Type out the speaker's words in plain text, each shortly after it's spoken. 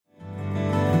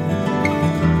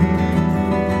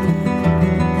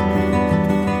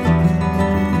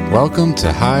Welcome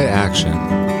to High Action.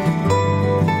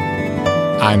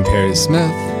 I'm Perry Smith.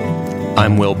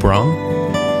 I'm Will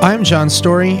Brum. I'm John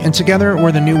Story, and together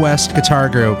we're the New West Guitar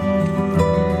Group.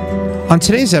 On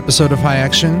today's episode of High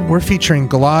Action, we're featuring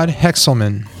Gilad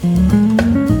Hekselman.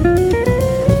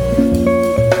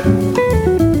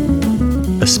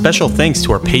 A special thanks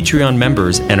to our Patreon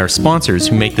members and our sponsors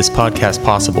who make this podcast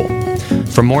possible.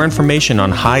 For more information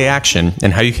on High Action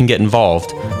and how you can get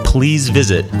involved, please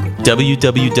visit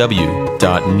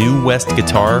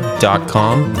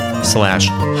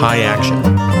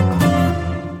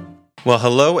www.newwestguitar.com/highaction. Well,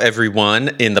 hello everyone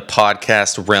in the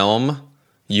podcast realm.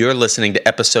 You're listening to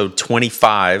episode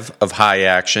 25 of High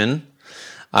Action.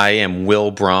 I am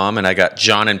Will Brum, and I got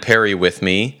John and Perry with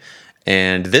me.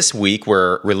 And this week,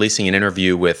 we're releasing an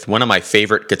interview with one of my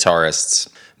favorite guitarists,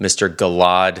 Mr.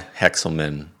 Gilad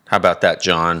Hekselman. How about that,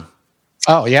 John?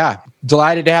 Oh, yeah.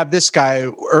 Delighted to have this guy.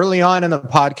 Early on in the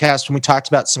podcast, when we talked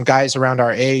about some guys around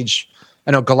our age,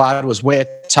 I know Gilad was way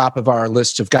at the top of our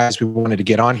list of guys we wanted to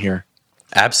get on here.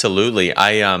 Absolutely.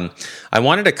 I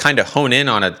wanted to kind of hone in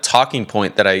on a talking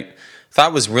point that I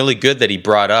thought was really good that he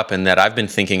brought up and that I've been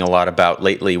thinking a lot about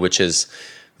lately, which is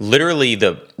literally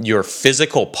your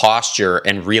physical posture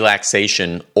and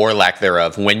relaxation or lack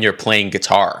thereof when you're playing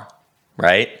guitar,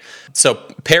 right? So,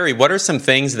 Perry, what are some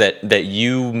things that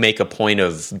you make a point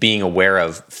of being aware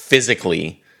of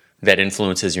physically that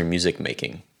influences your music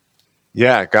making?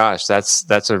 Yeah, gosh,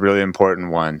 that's a really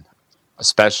important one,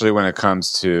 especially when it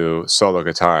comes to solo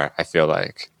guitar. I feel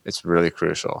like it's really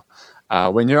crucial.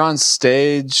 When you're on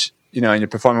stage, and you're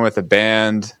performing with a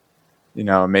band,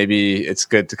 maybe it's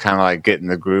good to kind of like get in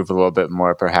the groove a little bit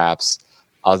more, perhaps.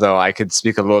 Although I could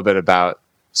speak a little bit about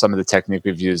some of the technique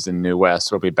we've used in New West,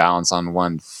 where we balance on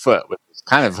one foot, which is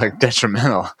kind of like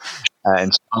detrimental in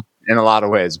a lot of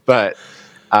ways. But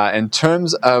in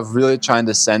terms of really trying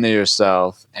to center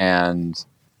yourself and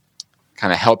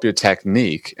kind of help your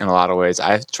technique in a lot of ways,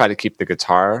 I try to keep the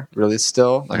guitar really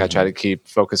still. Like I try to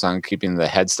focus on keeping the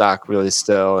headstock really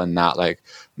still and not like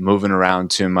moving around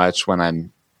too much when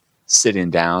I'm sitting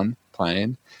down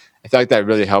playing. I feel like that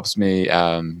really helps me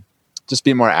just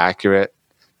be more accurate.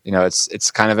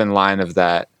 It's kind of in line of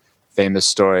that famous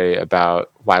story about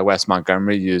why Wes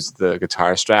Montgomery used the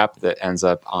guitar strap that ends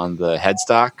up on the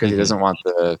headstock because he doesn't want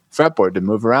the fretboard to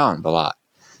move around a lot.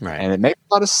 Right. And it makes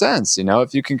a lot of sense.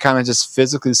 If you can kind of just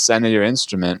physically center your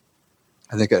instrument,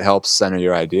 I think it helps center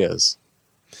your ideas.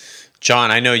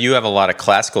 John, I know you have a lot of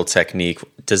classical technique.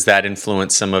 Does that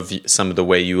influence some of the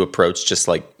way you approach just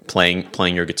like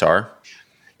playing your guitar?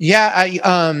 Yeah,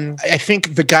 I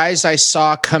think the guys I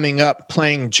saw coming up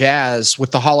playing jazz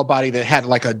with the hollow body that had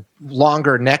like a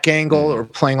longer neck angle or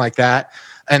playing like that,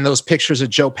 and those pictures of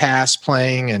Joe Pass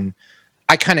playing, and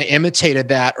I kind of imitated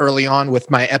that early on with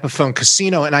my Epiphone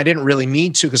Casino, and I didn't really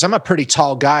need to because I'm a pretty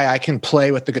tall guy. I can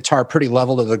play with the guitar pretty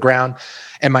level to the ground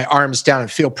and my arms down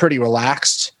and feel pretty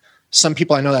relaxed. Some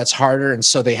people I know that's harder, and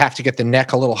so they have to get the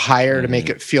neck a little higher to make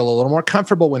it feel a little more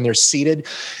comfortable when they're seated.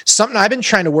 Something I've been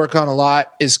trying to work on a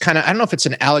lot is I don't know if it's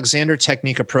an Alexander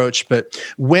technique approach, but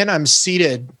when I'm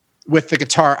seated with the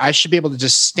guitar, I should be able to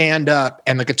just stand up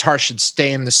and the guitar should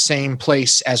stay in the same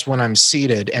place as when I'm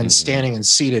seated and standing and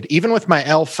seated. Even with my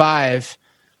L5,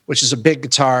 which is a big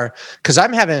guitar, because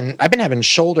I've been having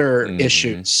shoulder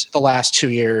issues the last 2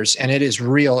 years, and it is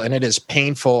real and it is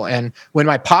painful. And when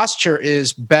my posture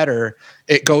is better,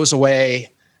 it goes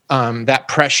away, that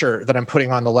pressure that I'm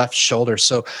putting on the left shoulder.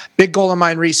 So big goal of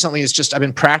mine recently is I've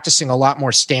been practicing a lot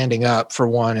more standing up for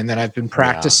one, and then I've been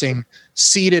practicing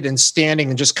seated and standing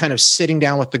and just kind of sitting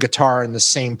down with the guitar in the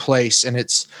same place. And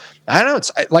it's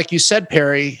like you said,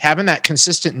 Perry, having that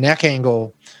consistent neck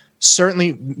angle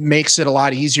certainly makes it a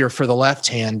lot easier for the left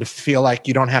hand to feel like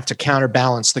you don't have to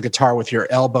counterbalance the guitar with your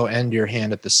elbow and your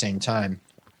hand at the same time.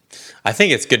 I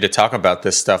think it's good to talk about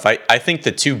this stuff. I think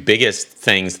the two biggest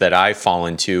things that I fall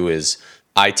into is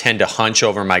I tend to hunch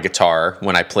over my guitar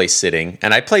when I play sitting.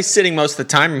 And I play sitting most of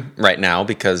the time right now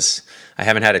because I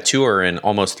haven't had a tour in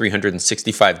almost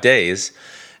 365 days.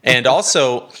 And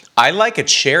also, I like a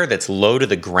chair that's low to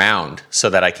the ground so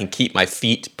that I can keep my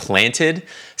feet planted.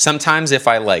 Sometimes if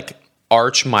I like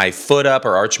arch my foot up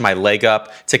or arch my leg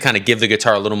up to kind of give the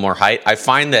guitar a little more height, I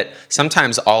find that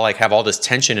sometimes I'll like have all this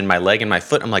tension in my leg and my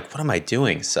foot. I'm like, what am I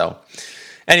doing? So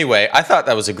anyway, I thought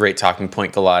that was a great talking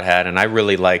point Gilad had, and I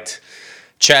really liked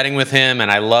chatting with him, and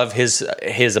I love his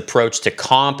approach to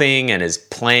comping and his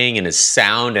playing and his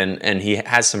sound, and he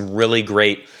has some really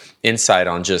great insight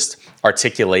on just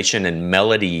articulation and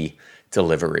melody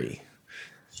delivery.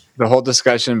 The whole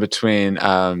discussion between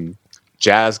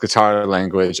jazz guitar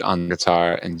language on the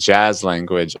guitar and jazz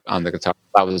language on the guitar.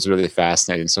 That was really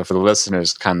fascinating. So for the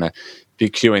listeners, kind of be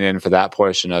queuing in for that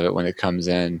portion of it when it comes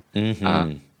in.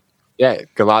 Yeah,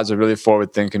 Gilad's a really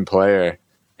forward-thinking player,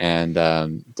 and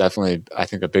definitely, I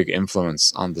think, a big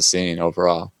influence on the scene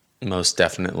overall. Most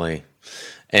definitely.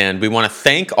 And we want to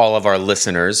thank all of our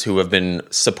listeners who have been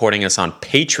supporting us on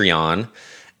Patreon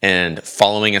and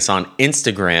following us on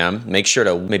Instagram. Make sure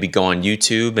to maybe go on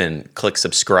YouTube and click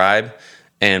subscribe.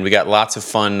 And we got lots of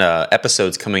fun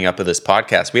episodes coming up of this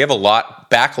podcast. We have a lot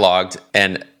backlogged,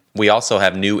 and we also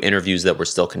have new interviews that we're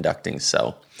still conducting.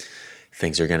 So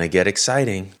things are going to get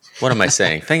exciting. What am I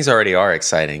saying? Things already are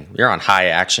exciting. You're on high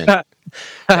action.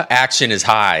 Action is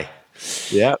high.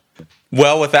 Yep.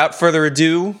 Well, without further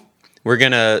ado, we're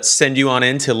going to send you on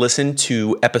in to listen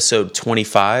to episode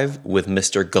 25 with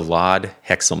Mr. Gilad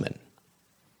Hekselman.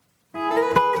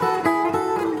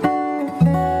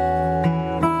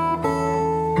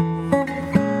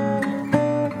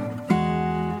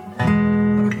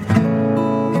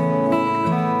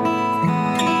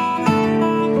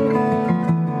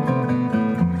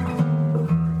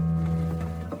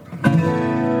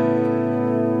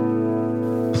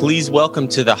 Please welcome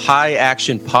to the High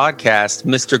Action Podcast,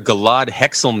 Mr. Gilad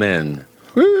Hekselman.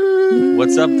 Woo!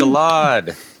 What's up,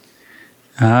 Gilad?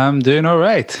 I'm doing all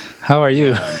right. How are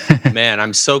you? Man,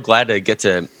 I'm so glad to get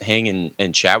to hang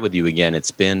and chat with you again.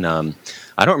 It's been, I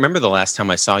don't remember the last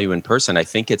time I saw you in person. I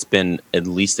think it's been at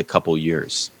least a couple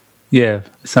years. Yeah,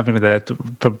 something like that.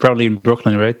 Probably in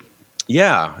Brooklyn, right?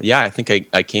 Yeah. I think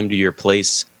I came to your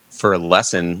place for a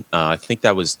lesson. I think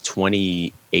that was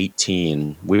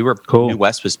 2018. We were cool. New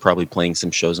West was probably playing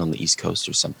some shows on the East Coast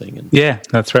or something. And yeah,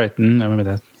 that's right. I remember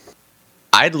that.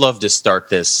 I'd love to start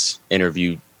this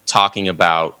interview talking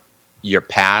about your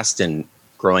past and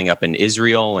growing up in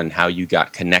Israel and how you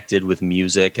got connected with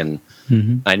music. And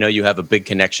I know you have a big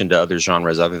connection to other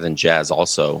genres other than jazz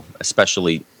also,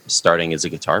 especially starting as a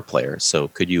guitar player. So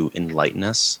could you enlighten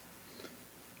us?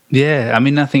 Yeah, I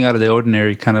mean, nothing out of the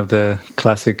ordinary, kind of the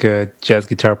classic jazz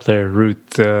guitar player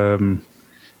route.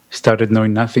 Started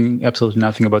knowing absolutely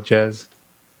nothing about jazz.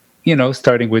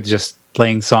 Starting with just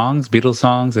playing songs, Beatles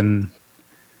songs, and,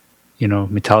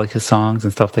 Metallica songs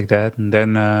and stuff like that. And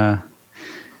then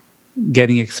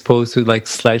getting exposed to like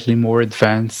slightly more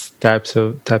advanced types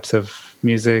of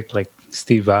music, like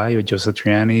Steve Vai or Joe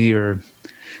Satriani or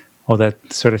all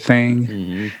that sort of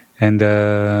thing. And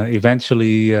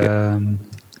eventually...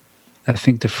 I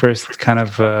think the first kind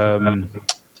of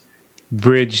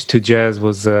bridge to jazz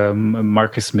was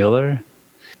Marcus Miller,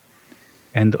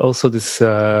 and also this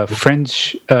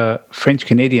French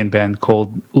Canadian band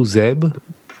called Uzeb.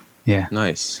 Yeah,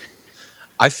 nice.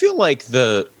 I feel like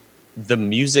the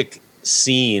music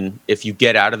scene, if you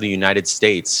get out of the United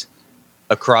States,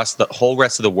 across the whole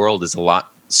rest of the world, is a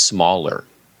lot smaller.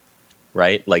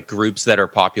 Right? Like groups that are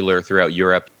popular throughout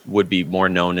Europe would be more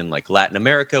known in like Latin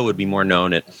America, would be more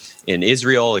known in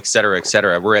Israel, et cetera, et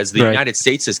cetera. Whereas the United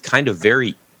States is kind of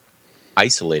very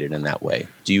isolated in that way.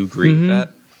 Do you agree with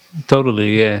that?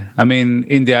 Totally, yeah. I mean,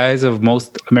 in the eyes of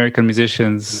most American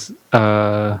musicians,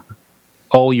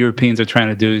 all Europeans are trying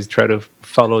to do is try to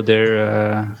follow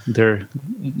their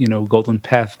golden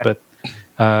path. But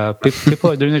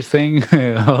people are doing their thing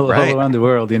all around the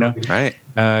world, Right.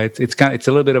 It's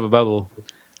a little bit of a bubble,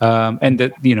 and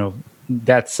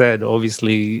that said,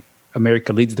 obviously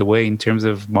America leads the way in terms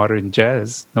of modern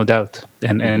jazz, no doubt,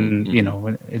 and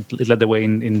it led the way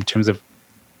in terms of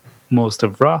most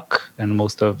of rock and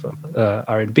most of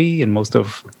R&B and most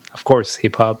of course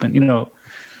hip hop, and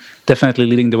definitely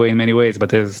leading the way in many ways. But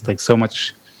there's like so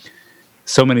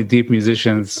many deep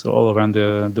musicians all around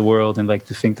the world, and like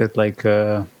to think that like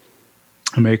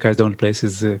America is the only place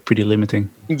is pretty limiting.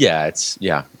 Yeah,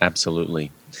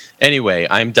 absolutely. Anyway,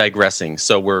 I'm digressing.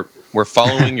 So we're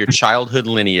following your childhood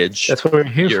lineage. That's what we're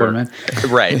here for, man.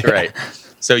 Right.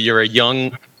 So you're a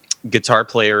young guitar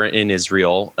player in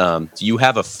Israel. Do you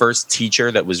have a first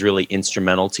teacher that was really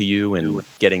instrumental to you in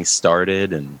getting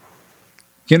started? And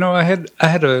I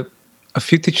had a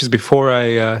few teachers before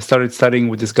I started studying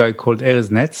with this guy called Erez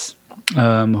Netz,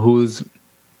 who's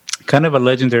kind of a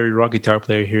legendary rock guitar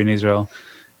player here in Israel.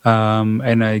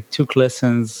 And I took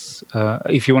lessons.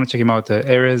 If you want to check him out,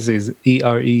 Erez is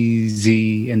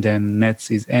E-R-E-Z, and then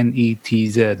Netz is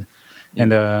N-E-T-Z.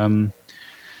 And I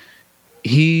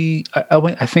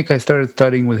think I started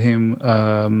studying with him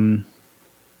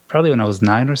probably when I was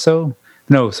 9 or so.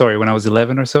 No, sorry, when I was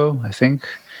 11 or so, I think.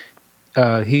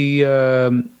 He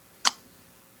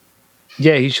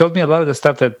showed me a lot of the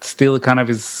stuff that still kind of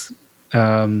is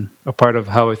a part of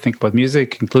how I think about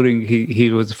music, including he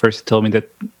was the first to tell me that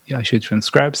I should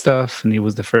transcribe stuff, and he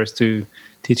was the first to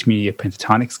teach me a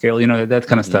pentatonic scale, that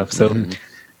kind of stuff. So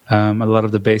a lot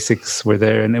of the basics were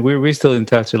there, and we're still in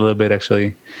touch a little bit,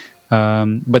 actually.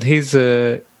 But he's,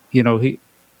 I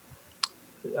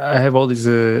have all these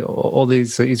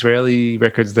Israeli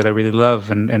records that I really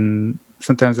love, and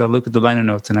sometimes I'll look at the liner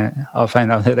notes and I'll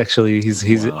find out that actually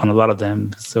he's on a lot of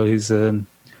them. So he's been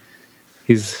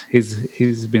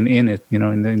in it,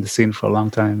 in the scene for a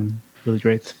long time. Really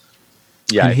great.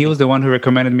 Yeah, and he was the one who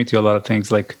recommended me to a lot of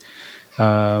things. Like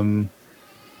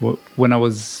when I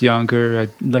was younger,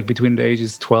 like between the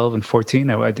ages 12 and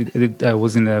 14, I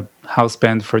was in a house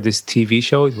band for this TV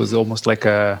show. It was almost like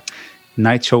a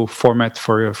night show format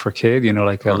for kid,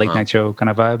 like a late night show kind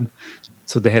of vibe.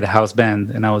 So they had a house band,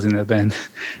 and I was in that band.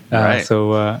 Right.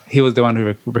 So he was the one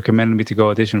who recommended me to go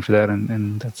audition for that,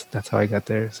 and that's how I got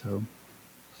there. So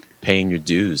paying your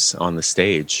dues on the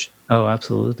stage. Oh,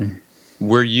 absolutely.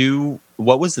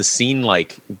 What was the scene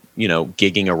like,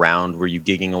 gigging around? Were you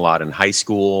gigging a lot in high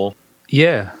school?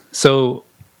 Yeah. So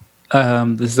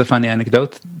this is a funny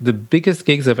anecdote. The biggest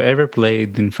gigs I've ever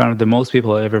played in front of the most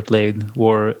people I ever played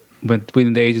were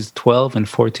between the ages 12 and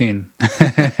 14.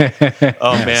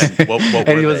 Oh man, what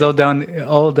and it was all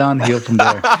downhill from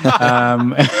there.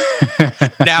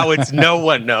 Now it's no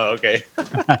one. No, okay.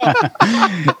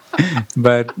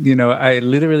 But I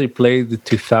literally played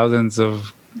to thousands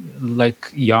of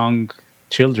like young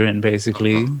children,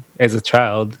 basically, as a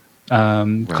child,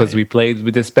 because we played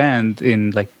with this band in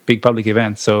like big public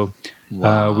events. So we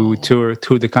would tour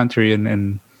the country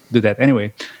and do that.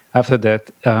 Anyway, after that,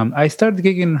 I started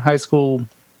gigging in high school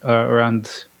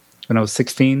around when I was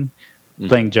 16,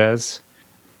 playing jazz.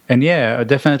 And yeah,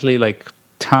 definitely like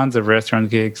tons of restaurant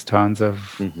gigs, tons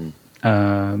of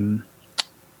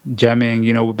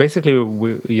jamming. Basically,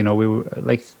 we were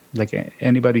like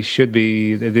anybody should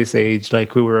be at this age.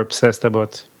 Like we were obsessed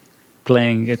about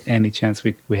playing at any chance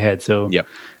we had. So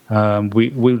we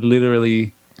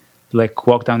literally like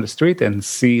walk down the street and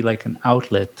see like an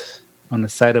outlet on the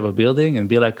side of a building and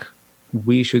be like,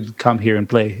 we should come here and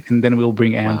play, and then we'll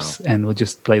bring amps and we'll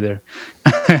just play there.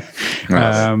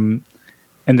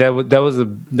 And that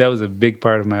was a big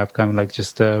part of my upcoming, like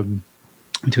just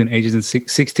between ages of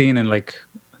 16 and like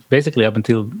basically up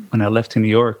until when I left to New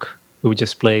York, we would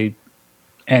just play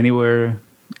anywhere,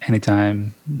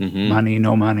 anytime, money,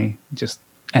 no money,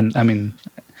 and I mean,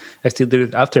 I still did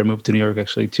it after I moved to New York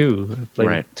actually too. I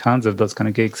played tons of those kind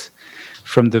of gigs,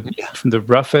 from the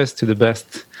roughest to the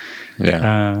best,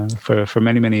 for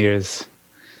many years.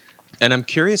 And I'm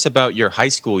curious about your high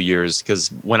school years, because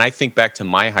when I think back to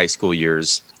my high school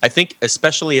years, I think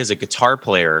especially as a guitar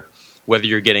player, whether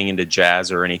you're getting into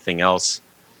jazz or anything else,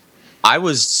 I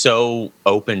was so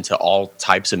open to all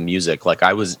types of music. Like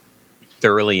I was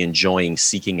thoroughly enjoying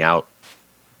seeking out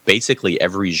basically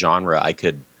every genre I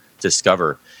could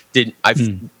discover.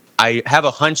 I have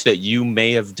a hunch that you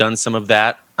may have done some of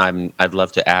that. I'd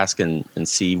love to ask and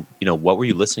see, what were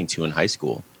you listening to in high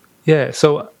school? Yeah,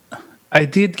 so I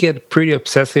did get pretty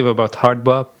obsessive about hard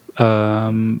bop,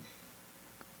 and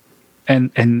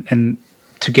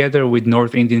together with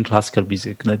North Indian classical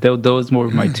music. Like those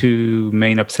were my two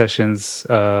main obsessions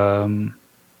in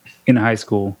high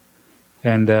school,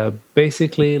 and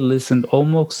basically listened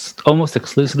almost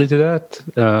exclusively to that,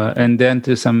 and then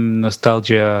to some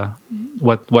nostalgia.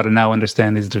 What I now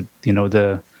understand is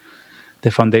the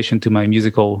foundation to my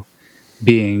musical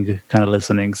being, kind of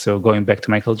listening. So going back to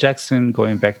Michael Jackson,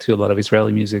 going back to a lot of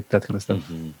Israeli music, that kind of stuff.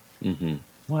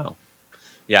 Wow.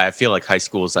 Yeah, I feel like high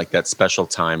school is like that special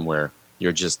time where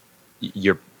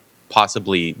you're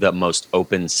possibly the most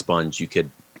open sponge you could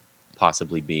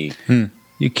possibly be.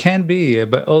 You can be,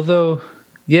 but although,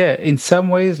 in some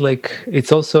ways, like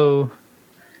it's also,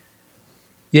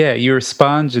 you're a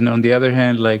sponge, and on the other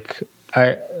hand,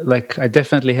 I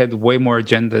definitely had way more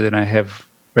agenda than I have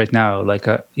right now. Like,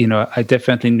 I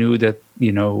definitely knew that,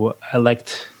 I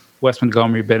liked Wes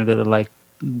Montgomery better than I liked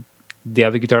the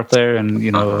other guitar player, and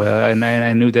and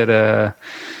I knew that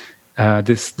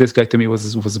this guy to me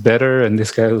was better, and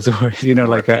this guy was worse.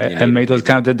 I made those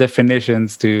kind of the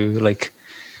definitions to like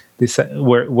this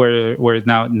where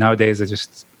nowadays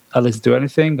I listen to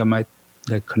anything. I might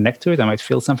like connect to it. I might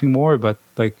feel something more, but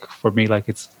like for me, like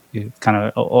it's kind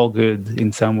of all good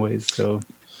in some ways. So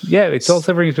it's all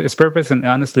serving its purpose, and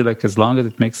honestly, like as long as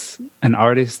it makes an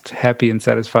artist happy and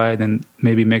satisfied, and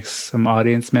maybe makes some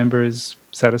audience members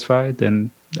satisfied,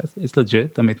 then it's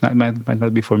legit. I mean, it might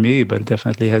not be for me, but it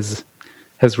definitely has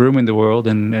room in the world,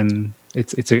 and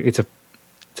it's a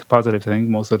positive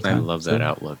thing most of the time. I love that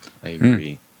outlook. I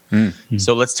agree.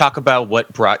 So let's talk about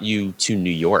what brought you to New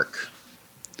York.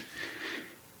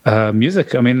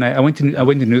 Music. I mean, I went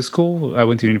to new school. I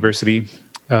went to university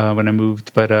when I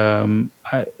moved, but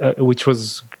which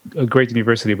was a great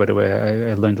university, by the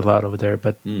way. I learned a lot over there.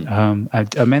 But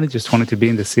I mainly just wanted to be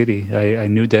in the city. I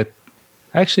knew that.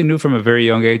 I actually knew from a very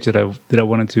young age that I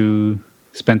wanted to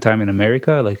spend time in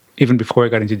America. Like even before I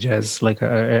got into jazz, like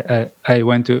I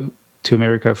went to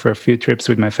America for a few trips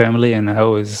with my family, and I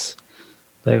was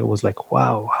like,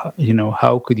 wow,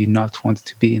 how could you not want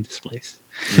to be in this place?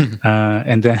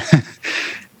 And then,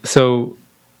 so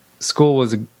school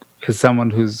was as someone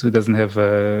who doesn't have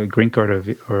a green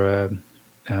card or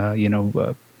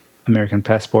American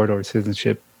passport or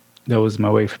citizenship, that was my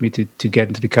way for me to get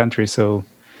into the country. So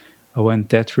I went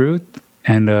that route,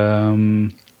 and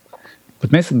but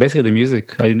basically the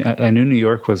music. I knew New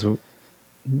York was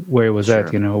where it was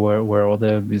at, where all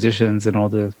the musicians and all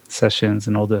the sessions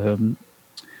and all the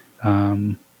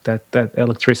that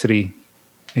electricity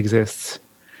exists.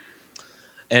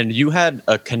 And you had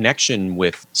a connection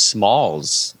with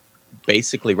Smalls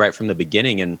basically right from the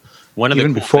beginning, and one of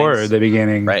even the cool before things, the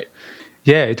beginning, right?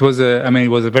 Yeah, it was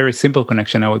a very simple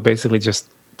connection. I would basically just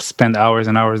spend hours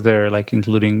and hours there, like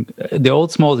including the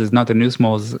old Smalls is not the new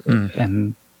Smalls,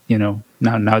 and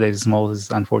nowadays Smalls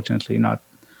is unfortunately not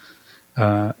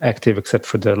active except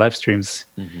for the live streams.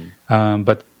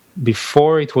 But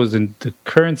before it was in the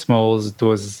current Smalls, it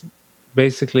was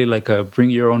basically like a bring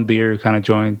your own beer kind of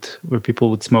joint where people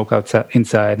would smoke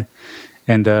inside,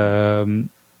 and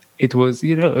it was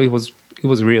it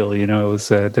was real. It was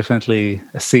definitely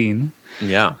a scene.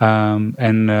 Yeah.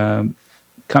 And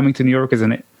coming to New York as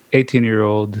an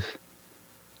 18-year-old,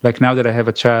 like now that I have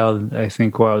a child, I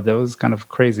think, wow, that was kind of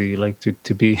crazy, like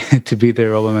to be to be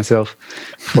there all by myself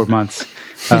for months.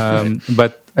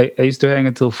 But I used to hang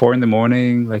until 4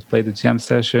 a.m, like play the jam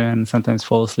session, sometimes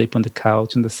fall asleep on the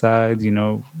couch on the side,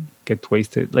 get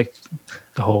wasted, like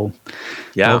the whole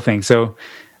thing. So,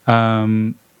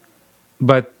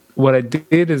 but what I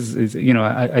did is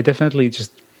I definitely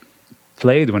just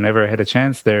played whenever I had a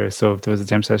chance there. So if there was a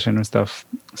jam session and stuff.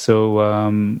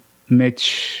 So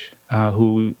Mitch,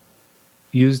 who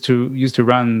used to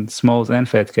run Smalls and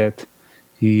Fat Cat,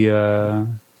 he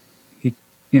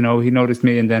noticed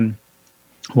me, and then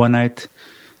one night,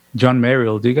 John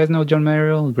Merrill. Do you guys know John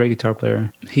Merrill? Great guitar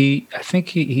player. I think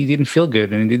he didn't feel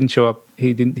good and he didn't show up.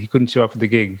 He couldn't show up at the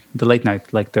gig, the late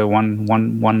night, like the 1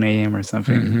 a.m. or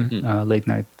something, late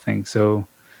night thing. So,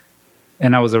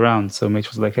 and I was around. So Mitch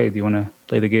was like, "Hey, do you want to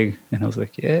play the gig?" And I was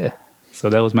like, "Yeah." So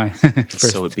that was my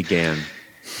first. So it began.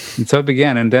 And so it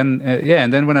began, and then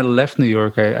and then when I left New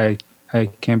York, I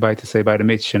came by to say bye to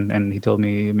Mitch, and he told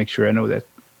me, "Make sure I know that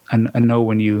I know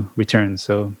when you return."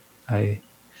 So I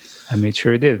made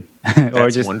sure I did, or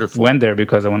just wonderful. Went there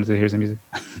because I wanted to hear some music.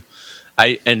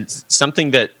 And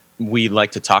something that we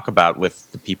like to talk about with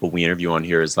the people we interview on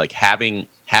here is like having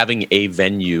a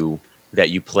venue that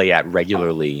you play at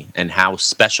regularly, and how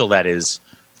special that is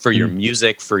for your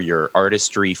music, for your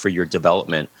artistry, for your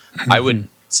development. I would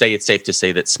say it's safe to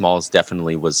say that Smalls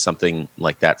definitely was something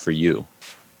like that for you.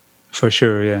 For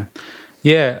sure, yeah.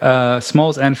 Yeah,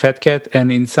 Smalls and Fat Cat,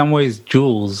 and in some ways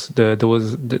Jules. There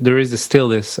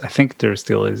still is. I think there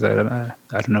still is. I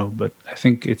don't know, but I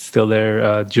think it's still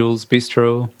there. Jules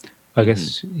Bistro. I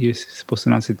guess you're supposed to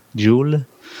pronounce it Jules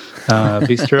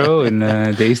Bistro in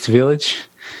the East Village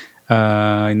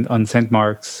on St.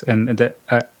 Mark's. And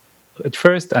at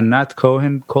first, Anat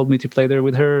Cohen called me to play there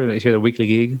with her. She had a weekly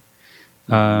gig.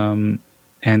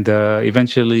 And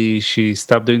eventually she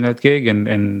stopped doing that gig,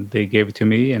 and they gave it to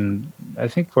me. And I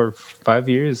think for 5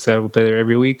 years I would play there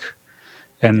every week.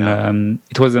 And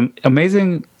it was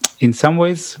amazing in some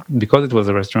ways because it was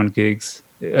a restaurant gig.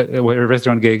 It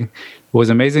was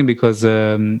amazing because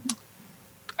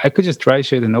I could just try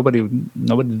shit and nobody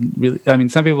really. I mean,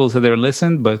 some people said they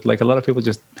listened, but like a lot of people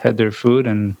just had their food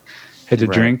and had their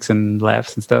drinks and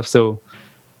laughs and stuff. So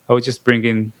I would just bring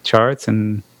in charts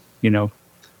and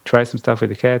try some stuff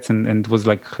with the cats, and it was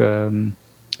like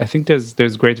I think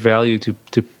there's great value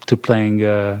to playing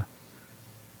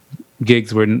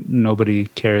gigs where nobody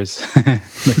cares,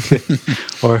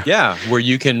 or where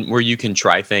you can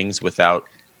try things without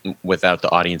the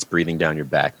audience breathing down your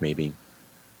back, maybe.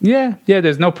 Yeah.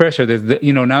 There's no pressure. There's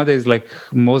nowadays, like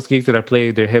most gigs that I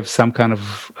play, they have some kind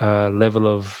of level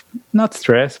of not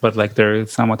stress, but like they're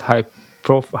somewhat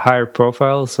higher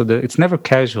profile, so that it's never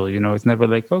casual. It's never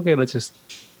like, okay, let's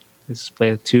play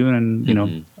a tune,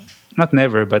 and not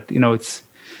never, but there's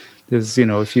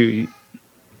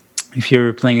if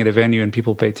you're playing at a venue and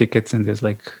people pay tickets and there's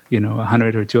like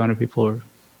 100 or 200 people or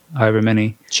however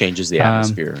many, changes the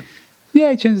atmosphere.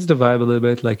 Yeah, it changes the vibe a little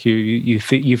bit. Like you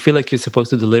feel like you're supposed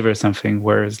to deliver something,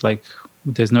 whereas like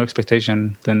there's no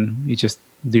expectation. Then you just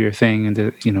do your thing, and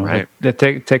Right. that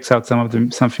takes out something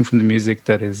from the music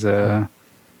that is, I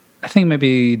think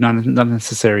maybe not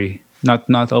necessary,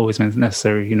 not always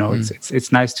necessary.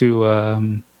 It's nice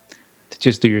to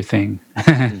just do your thing,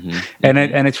 and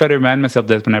I try to remind myself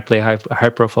that when I play high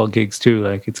profile gigs too.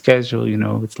 Like it's casual,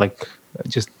 it's like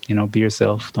just be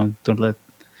yourself. Don't let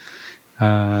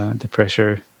the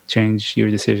pressure change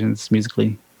your decisions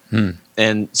musically.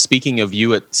 And speaking of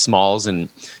you at Smalls, and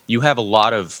you have a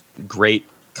lot of great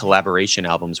collaboration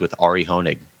albums with Ari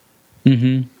Honig.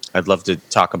 Mm-hmm. I'd love to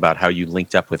talk about how you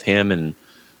linked up with him and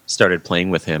started playing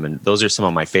with him. And those are some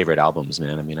of my favorite albums,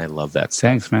 man. I mean, I love that stuff.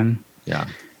 Thanks, man. Yeah.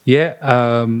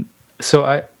 Yeah. So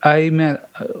I met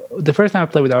the first time I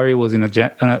played with Ari was in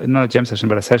not a jam session,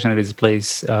 but a session at his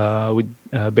place with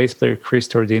bass player Chris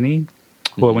Tordini,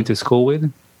 who I went to school with.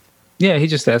 Yeah, he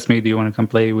just asked me, "Do you want to come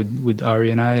play with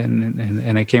Ari and I?"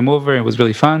 And I came over. It was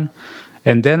really fun.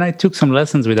 And then I took some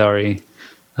lessons with Ari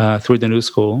through the new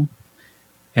school,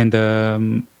 and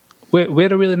we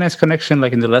had a really nice connection,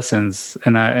 like in the lessons.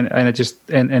 And I just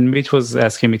Mitch was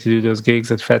asking me to do those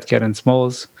gigs at Fat Cat and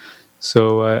Smalls,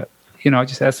 so I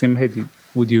just asked him, "Hey,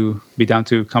 would you be down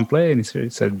to come play?" And he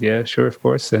said, "Yeah, sure, of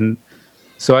course." And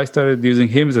so I started using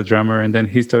him as a drummer, and then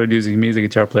he started using me as a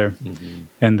guitar player,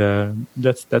 and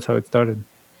that's how it started.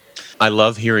 I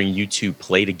love hearing you two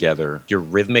play together. Your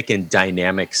rhythmic and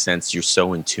dynamic sense, you're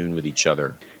so in tune with each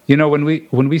other.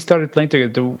 When we started playing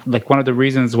together, like one of the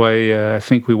reasons why I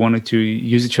think we wanted to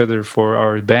use each other for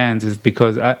our bands is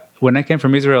because when I came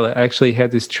from Israel, I actually had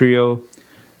this trio.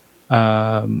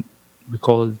 We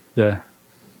call it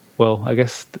I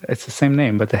guess it's the same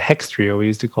name, but the Hex Trio. We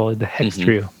used to call it the Hex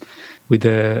Trio, with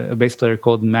a bass player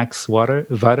called Max Vater,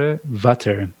 Vater,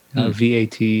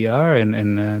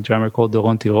 and a drummer called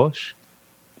Doron Tirosh.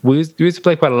 We used to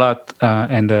play quite a lot,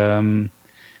 and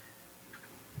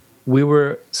we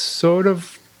were sort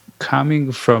of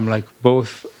coming from like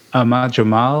both Ahmad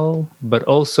Jamal, but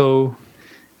also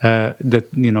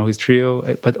his trio,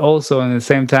 but also at the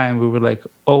same time we were like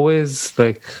always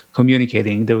like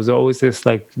communicating. There was always this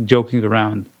like joking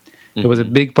around. It was a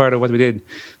big part of what we did.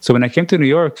 So when I came to New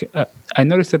York, I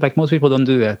noticed that like most people don't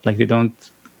do that. Like they don't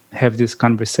have this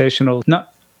conversational,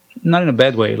 not in a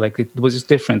bad way. Like it was just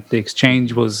different. The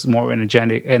exchange was more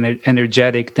energetic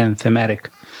than thematic.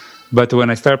 But when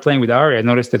I started playing with Ari, I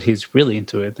noticed that he's really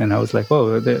into it, and I was like,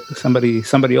 "Oh,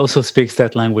 somebody also speaks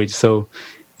that language." So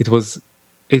it was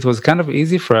kind of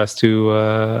easy for us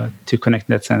to connect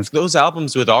in that sense. Those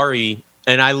albums with Ari,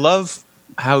 and I love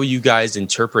how you guys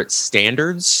interpret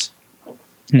standards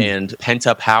and Pent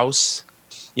Up House.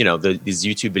 These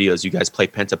YouTube videos, you guys play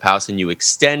Pent Up House and you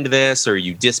extend this or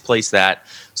you displace that.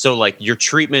 So like your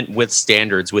treatment with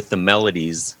standards, with the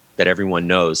melodies that everyone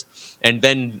knows. And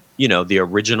then, the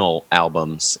original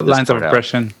albums. Lines of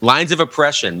Oppression. Lines of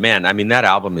Oppression, man. I mean, that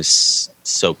album is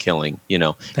so killing,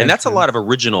 and that's a lot of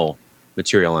original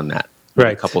material on that.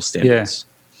 Right. A couple standards.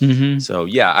 Yeah. Mm-hmm. So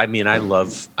yeah, I mean, I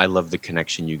love the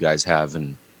connection you guys have.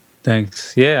 And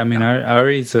thanks. Yeah. I mean,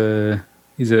 Ari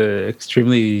he's a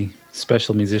extremely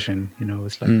special musician.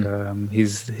 It's like,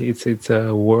 it's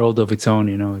a world of its own,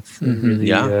 it's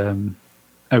really,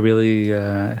 I really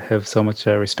have so much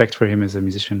respect for him as a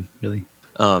musician, really.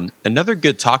 Another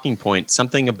good talking point,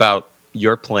 something about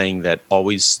your playing that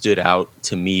always stood out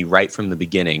to me right from the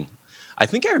beginning. I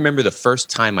think I remember the first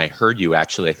time I heard you,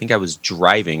 actually. I think I was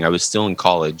driving. I was still in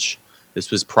college.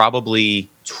 This was probably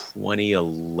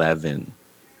 2011.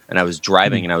 And I was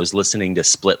driving and I was listening to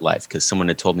Split Life because someone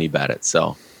had told me about it.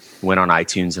 So I went on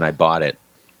iTunes and I bought it.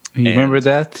 You remember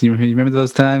that? You remember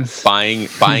those times? Buying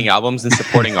albums and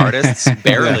supporting artists?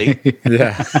 Barely.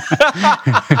 Yeah.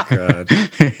 God.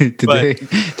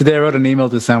 Today I wrote an email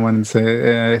to someone and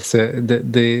they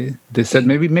said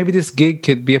maybe this gig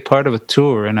could be a part of a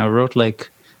tour, and I wrote like,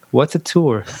 "What's a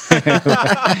tour?" Is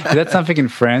that something in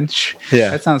French? Yeah,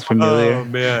 that sounds familiar. Oh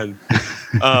man.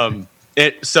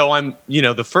 So I'm,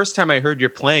 the first time I heard you're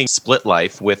playing Split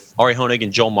Life with Ari Honig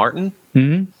and Joel Martin,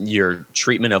 your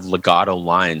treatment of legato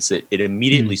lines, it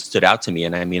immediately stood out to me.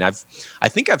 And I mean, I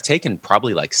think I've taken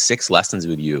probably like 6 lessons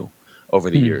with you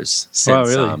over the years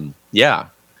since. Wow, really? Yeah.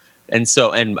 And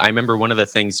I remember one of the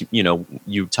things,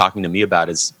 you talking to me about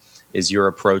is your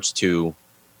approach to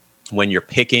when you're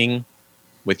picking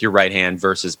with your right hand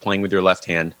versus playing with your left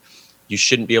hand, you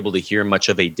shouldn't be able to hear much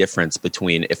of a difference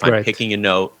between if I'm picking a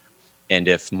note and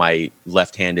if my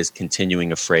left hand is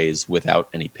continuing a phrase without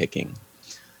any picking.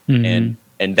 And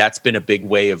that's been a big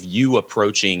way of you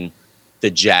approaching the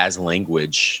jazz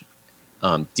language,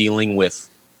 dealing with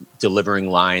delivering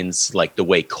lines like the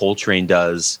way Coltrane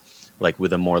does, like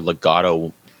with a more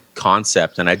legato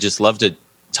concept. And I'd just love to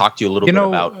talk to you a little bit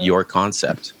about your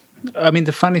concept. I mean,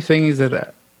 the funny thing is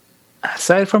that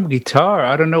aside from guitar,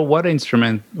 I don't know what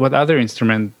other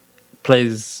instrument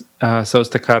plays so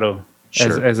staccato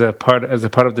as a part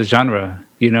of the genre.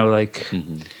 Like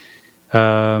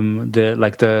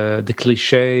the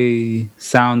cliche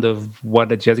sound of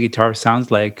what a jazz guitar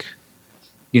sounds like.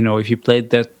 If you played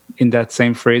that in that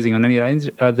same phrasing on any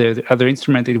other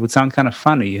instrument, it would sound kind of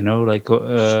funny.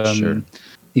 Sure.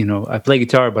 I play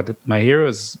guitar, but my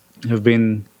heroes have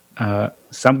been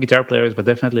some guitar players, but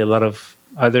definitely a lot of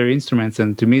other instruments.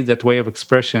 And to me, that way of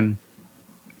expression,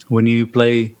 when you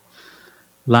play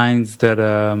lines that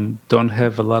don't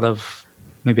have a lot of,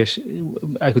 maybe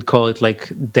I could call it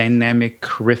like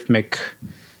dynamic, rhythmic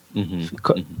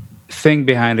thing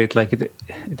behind it, like it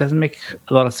doesn't make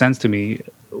a lot of sense to me.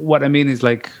 What I mean is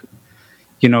like,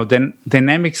 then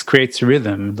dynamics creates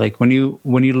rhythm. Like when you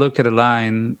look at a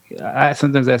line, I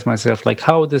sometimes ask myself, like,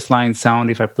 how would this line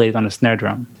sound if I played on a snare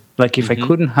drum? Like if I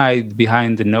couldn't hide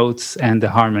behind the notes and the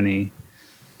harmony,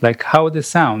 like how would it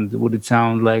sound? Would it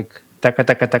sound like taka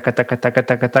taka taka taka taka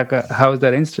taka taka? How is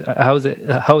that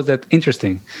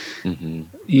interesting?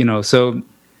 So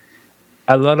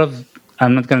a lot of,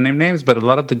 I'm not going to name names, but a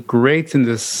lot of the greats in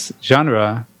this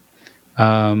genre,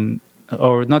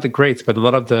 or not the greats, but a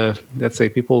lot of the, let's say,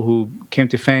 people who came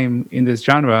to fame in this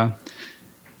genre,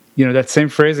 that same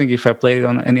phrasing, if I played it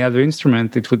on any other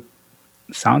instrument, it would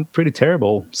sound pretty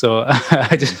terrible. So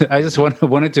I just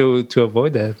wanted to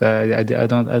avoid that. I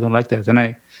don't like that, and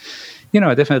I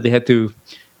definitely had to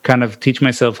kind of teach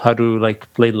myself how to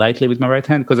like play lightly with my right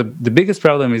hand, because the biggest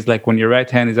problem is like when your right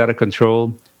hand is out of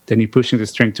control, then you're pushing the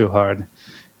string too hard.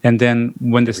 And then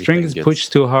when the string is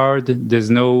pushed too hard,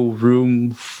 there's no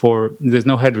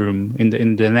headroom in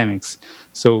the dynamics.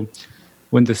 So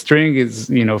when the string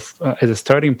is, as a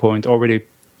starting point, already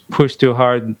pushed too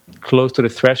hard, close to the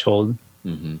threshold,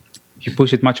 if you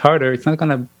push it much harder, it's not going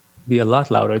to be a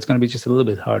lot louder. It's going to be just a little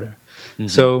bit harder.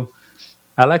 So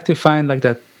I like to find like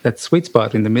that sweet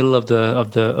spot in the middle of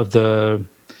the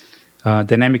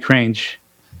dynamic range.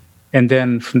 And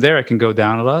then from there, I can go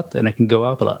down a lot and I can go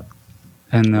up a lot.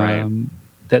 And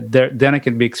then I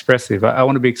can be expressive. I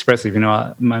want to be expressive.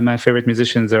 My favorite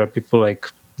musicians are people like,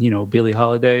 Billie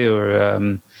Holiday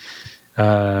or,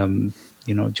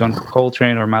 John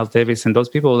Coltrane or Miles Davis. And those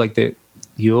people, like,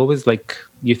 you always like,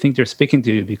 you think they're speaking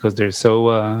to you because they're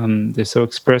so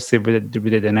expressive with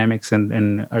the dynamics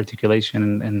and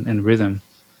articulation and rhythm.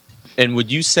 And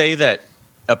would you say that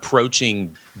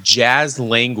approaching jazz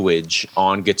language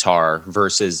on guitar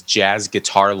versus jazz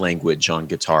guitar language on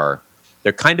guitar,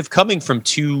 they're kind of coming from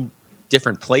two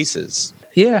different places?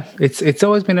 Yeah, it's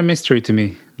always been a mystery to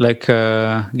me. Like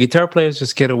guitar players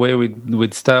just get away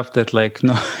with stuff that like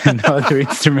no other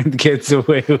instrument gets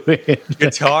away with.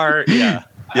 Guitar, yeah.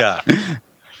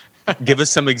 Give us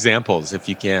some examples if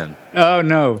you can. Oh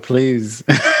no, please.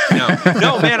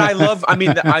 No, man. I love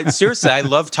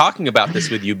talking about this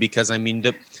with you because I mean,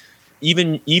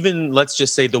 even let's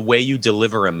just say the way you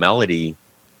deliver a melody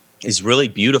is really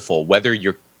beautiful, whether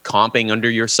you're comping under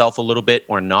yourself a little bit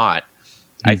or not.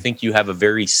 I think you have a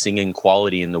very singing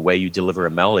quality in the way you deliver a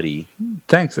melody.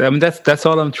 Thanks. I mean, that's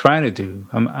all I'm trying to do.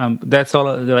 That's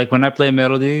all. Like when I play a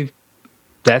melody,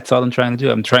 that's all I'm trying to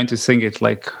do. I'm trying to sing it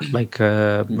like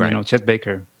Chet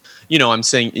Baker. I'm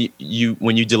saying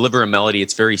when you deliver a melody,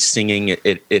 it's very singing.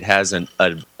 It has a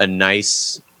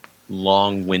nice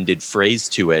long-winded phrase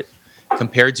to it,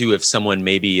 compared to if someone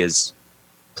maybe is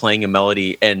playing a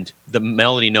melody and the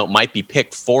melody note might be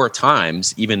picked 4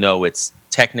 times, even though it's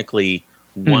technically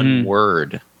one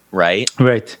word, right?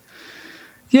 Right.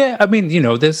 Yeah, I mean,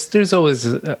 there's always,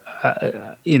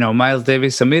 Miles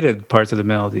Davis omitted parts of the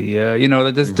melody.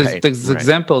 There's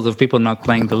examples of people not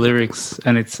playing the lyrics,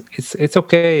 and it's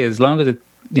okay as long as it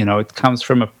comes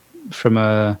from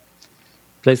a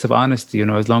place of honesty.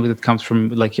 As long as it comes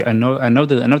from like I know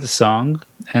the song,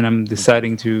 and I'm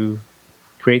deciding to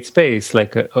create space,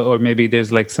 like or maybe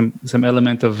there's like some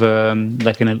element of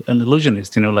like an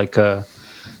illusionist, like.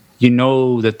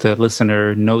 That the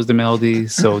listener knows the melody,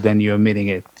 so then you're omitting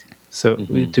it. So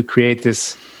to create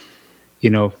this,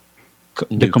 the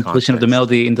completion of the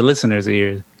melody in the listener's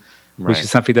ear, which is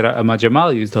something that Ahmad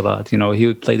Jamal used a lot. He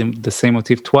would play the same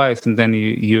motif twice, and then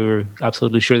you're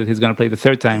absolutely sure that he's going to play the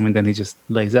third time, and then he just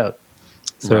lays out.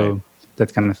 So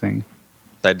that kind of thing.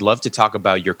 I'd love to talk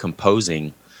about your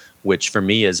composing, which for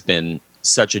me has been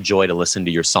such a joy to listen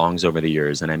to your songs over the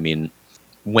years. And I mean,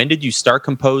 when did you start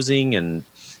composing, and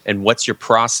what's your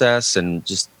process, and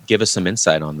just give us some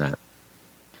insight on that?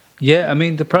 Yeah, I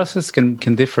mean the process can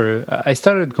differ. I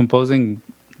started composing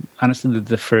honestly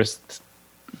the first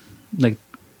like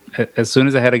as soon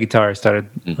as I had a guitar, I started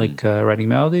writing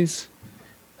melodies.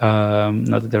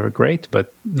 Not that they were great,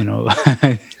 but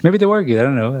maybe they were good. I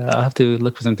don't know. I'll have to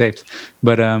look for some tapes.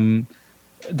 But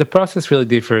the process really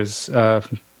differs,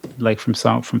 from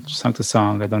song to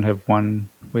song. I don't have one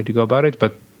way to go about it.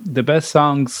 But the best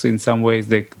songs, in some ways,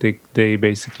 they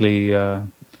basically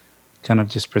kind of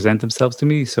just present themselves to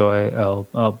me. So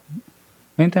I'll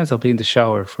many times I'll be in the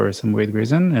shower for some weird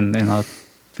reason, and I'll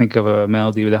think of a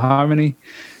melody with a harmony.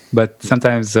 But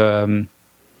sometimes.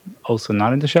 Also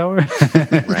not in the shower.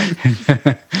 Right.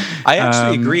 I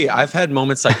actually agree. I've had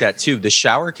moments like that too. The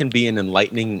shower can be an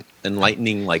enlightening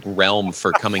like realm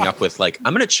for coming up with like,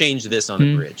 I'm going to change this on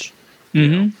a bridge.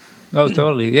 Mm-hmm. Oh,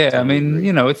 totally. Yeah. I mean,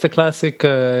 it's the classic.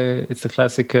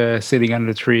 Sitting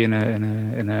under a tree in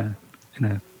a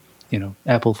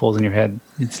apple falls in your head.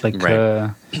 It's like,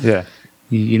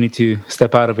 you need to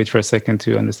step out of it for a second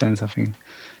to understand something.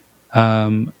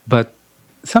 But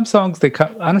some songs,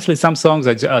 some songs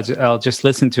I'll just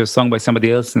listen to a song by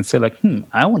somebody else and say like,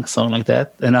 I want a song like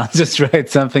that, and I'll just write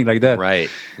something like that. Right.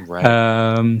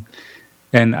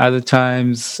 And other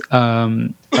times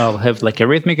I'll have like a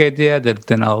rhythmic idea that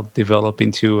then I'll develop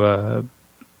into a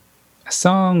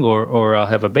song, or I'll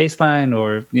have a bass line,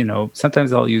 or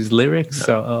sometimes I'll use lyrics.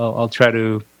 So I'll try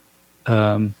to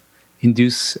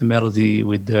induce a melody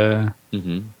with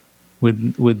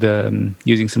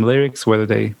using some lyrics, whether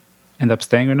they end up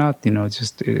staying or not.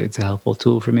 It's a helpful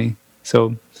tool for me.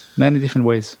 So many different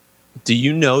ways. Do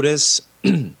you notice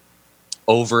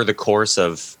over the course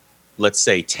of, let's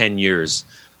say, 10 years,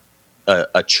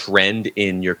 a trend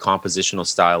in your compositional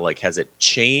style? Like, has it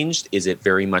changed? Is it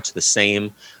very much the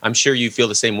same? I'm sure you feel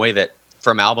the same way, that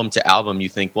from album to album, you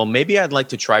think, well, maybe I'd like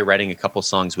to try writing a couple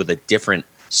songs with a different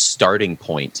starting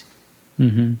point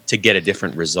to get a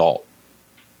different result.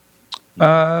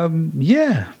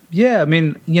 Yeah. I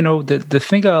mean, the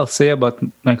thing I'll say about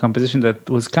my composition that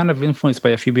was kind of influenced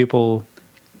by a few people,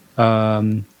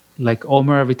 like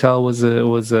Omer Avital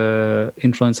was a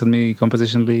influence on me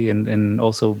compositionally, and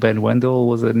also Ben Wendell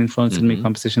was an influence on me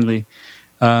compositionally.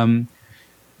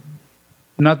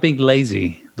 Not being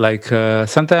lazy, like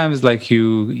sometimes like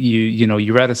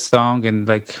you write a song and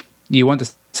like you want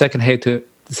the second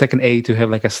A to have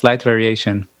like a slight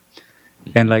variation,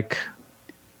 and like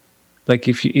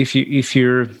if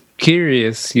you're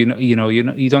curious, you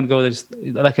don't go just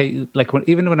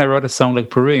even when I wrote a song like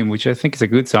Purim, which I think is a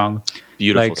good song,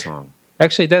 beautiful song.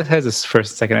 Actually, that has a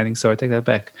first, second ending, so I take that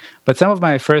back. But some of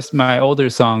my older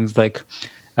songs, like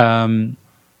I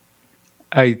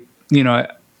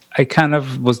kind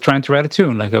of was trying to write a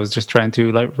tune, like I was just trying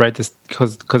to like write this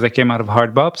because I came out of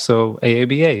hard bop, so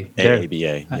AABA,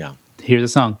 yeah. Here's a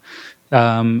song,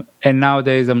 and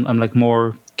nowadays I'm like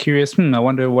more curious. I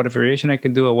wonder what a variation I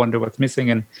can do. I wonder what's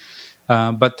missing, and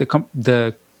but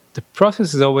the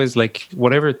process is always like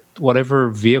whatever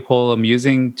vehicle I'm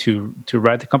using to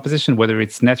write the composition, whether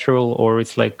it's natural or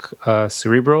it's like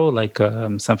cerebral, like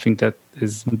something that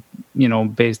is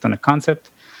based on a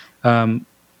concept.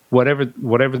 Whatever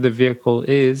the vehicle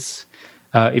is,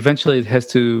 eventually it has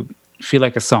to feel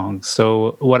like a song.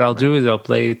 So what I'll do is I'll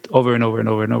play it over and over and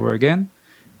over and over again,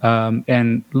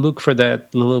 and look for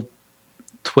that little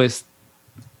twist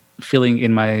feeling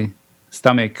in my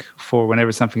stomach for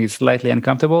whenever something is slightly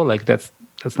uncomfortable, like that's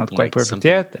not quite like perfect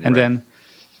yet, and then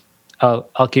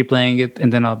I'll keep playing it,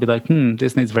 and then I'll be like,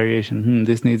 this needs variation,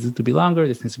 this needs to be longer,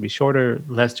 this needs to be shorter,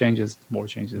 less changes, more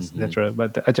changes, etc.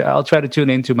 But I'll try to tune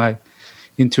into my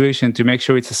intuition to make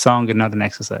sure it's a song and not an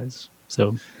exercise.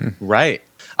 So right,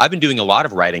 I've been doing a lot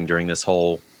of writing during this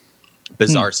whole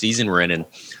bizarre season we're in, and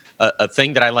a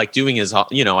thing that I like doing is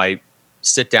I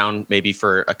sit down maybe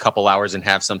for a couple hours and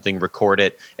have something, record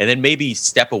it, and then maybe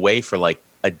step away for like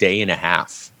a day and a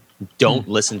half. Don't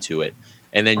listen to it.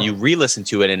 And then you re-listen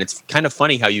to it, and it's kind of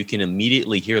funny how you can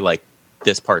immediately hear like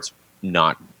this part's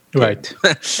not good. Right.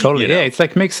 Totally. Yeah, it's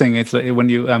like mixing. It's like when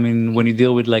you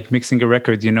deal with like mixing a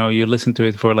record, you listen to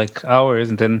it for like hours,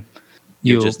 and then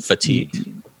you're just fatigued.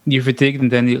 You're fatigued,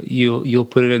 and then you'll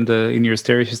put it in your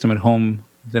stereo system at home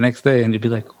the next day, and you'd be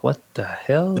like, what the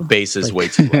hell? The bass is way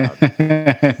too loud.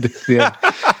 Yeah.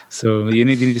 So you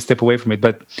need to step away from it.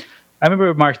 But I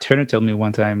remember Mark Turner told me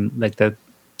one time like that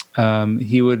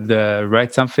he would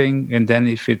write something, and then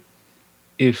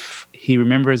if he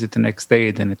remembers it the next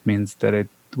day, then it means that it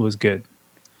was good.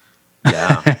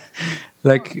 Yeah.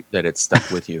 Like that it stuck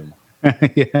with you.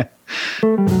 Yeah.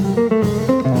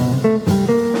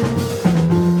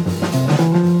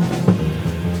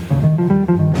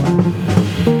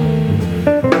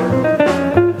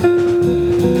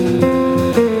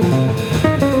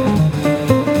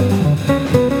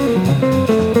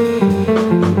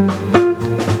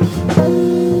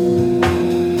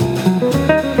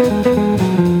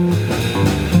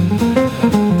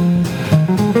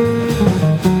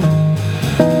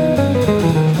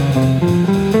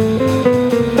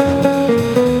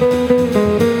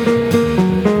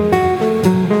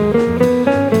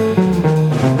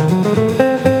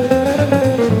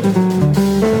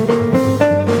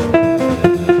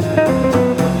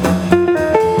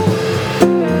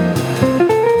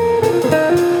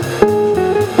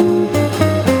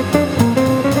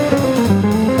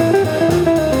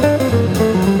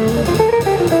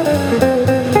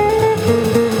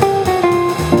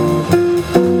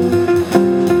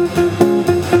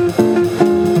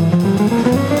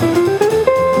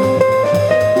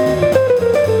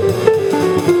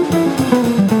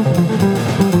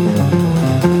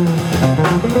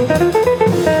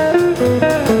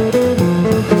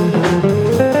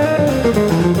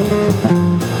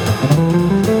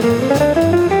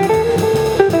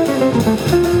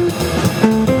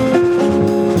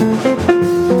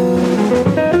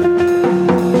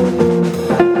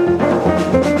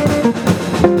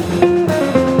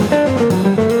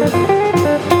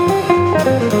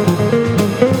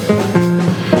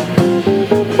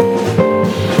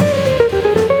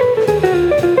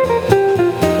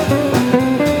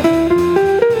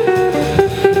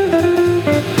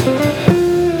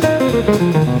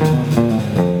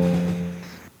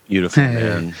 Beautiful,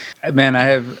 man. Man, I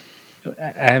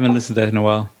haven't listened to that in a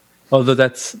while. Although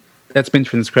that's been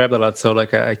transcribed a lot, so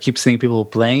like I keep seeing people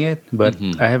playing it, but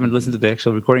I haven't listened to the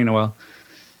actual recording in a while.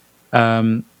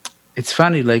 It's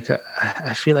funny, like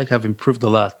I feel like I've improved a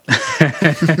lot.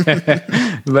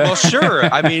 Well, sure.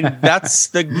 I mean, that's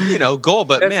the goal.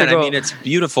 But man, I mean, it's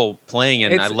beautiful playing,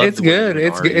 and I love. It's good.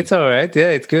 It's all right. Yeah,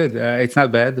 it's good. It's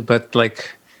not bad, but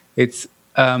like it's.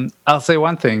 I'll say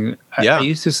one thing. Yeah. I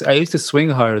used to swing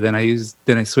harder than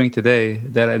I swing today.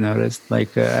 That I noticed.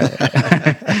 Like,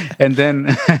 and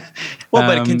then. Well,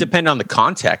 but it can depend on the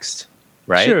context,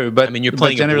 right? Sure, but I mean, you're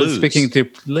playing generally blues. speaking,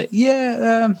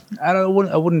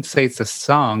 I wouldn't say it's a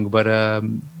song, but I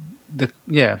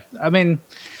mean,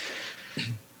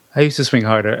 I used to swing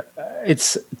harder.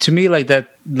 It's to me like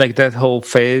that whole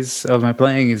phase of my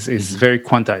playing is very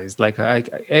quantized. Like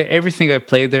everything I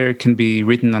play there can be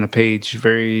written on a page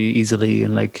very easily,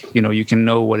 and like you can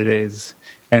know what it is.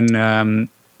 And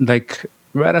like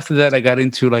right after that, I got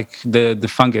into like the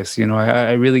fungus.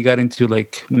 I really got into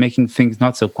like making things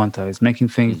not so quantized, making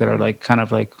things that are like kind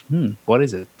of like what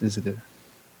is it? Is it a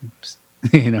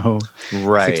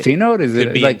right 16 note? Is Could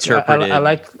it be like interpreted.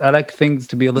 I like things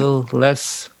to be a little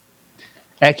less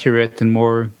accurate and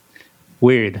more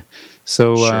weird.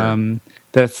 So Sure.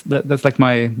 that's like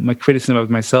my criticism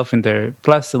of myself in there.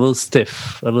 Plus a little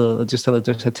stiff, just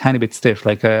a tiny bit stiff.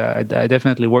 Like I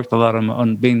definitely worked a lot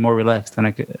on being more relaxed, and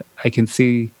I can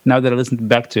see now that I listened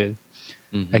back to it,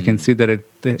 I can see that it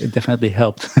definitely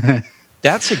helped.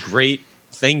 That's a great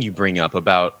thing you bring up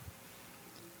about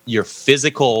your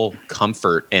physical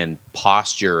comfort and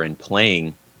posture and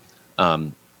playing.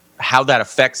 How that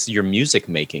affects your music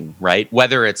making, right?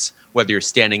 Whether you're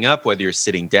standing up, whether you're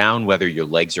sitting down, whether your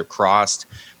legs are crossed,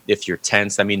 if you're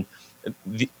tense. I mean,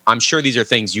 I'm sure these are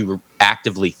things you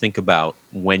actively think about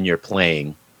when you're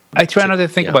playing. I try not to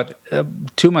think about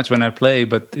too much when I play,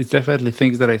 but it's definitely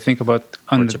things that I think about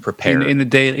to prepare in the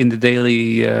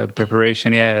daily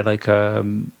preparation. Yeah, like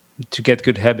to get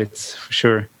good habits for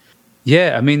sure.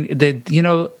 Yeah, I mean,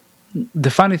 the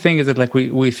funny thing is that like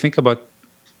we think about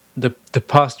the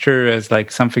posture as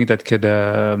like something that could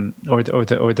or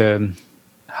the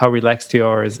how relaxed you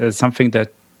are as something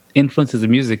that influences the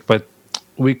music, but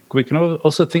we can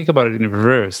also think about it in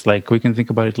reverse. Like we can think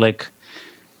about it like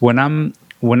when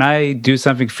I do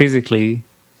something physically,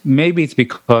 maybe it's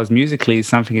because musically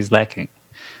something is lacking,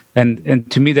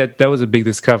 and to me that was a big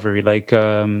discovery. Like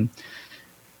the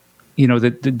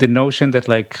notion that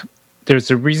like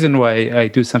there's a reason why I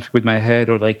do something with my head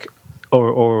or like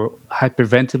or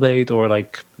hyperventilate or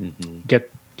like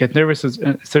get nervous with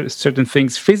certain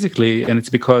things physically, and it's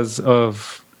because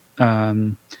of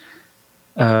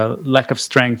lack of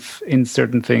strength in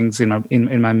certain things in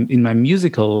my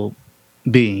musical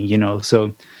being.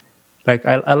 So like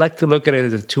I like to look at it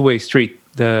as a two-way street.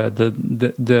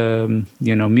 The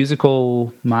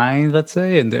musical mind, let's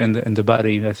say, and the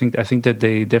body. I think that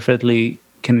they definitely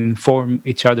can inform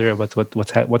each other about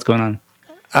what's going on.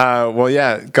 Well,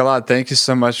 yeah, Gilad, thank you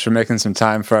so much for making some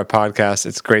time for our podcast.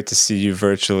 It's great to see you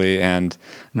virtually. And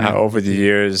over the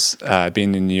years,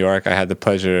 being in New York, I had the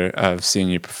pleasure of seeing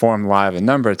you perform live a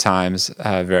number of times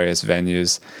at various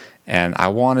venues. And I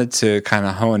wanted to kind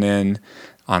of hone in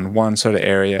on one sort of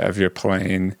area of your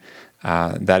playing.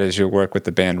 That is your work with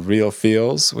the band Real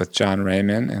Feels with John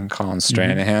Raymond and Colin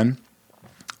Stranahan.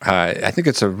 I think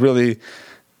it's a really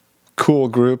cool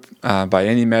group by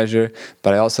any measure,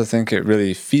 but I also think it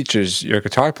really features your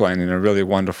guitar playing in a really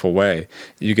wonderful way.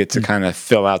 You get to kind of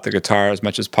fill out the guitar as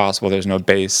much as possible. There's no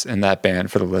bass in that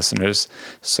band for the listeners,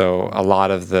 so a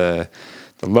lot of the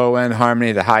low-end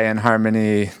harmony, the high-end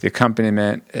harmony, the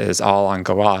accompaniment is all on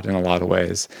Gilad in a lot of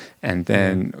ways. And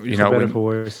then,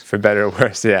 for better or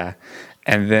worse, yeah.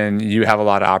 And then you have a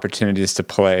lot of opportunities to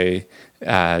play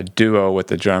duo with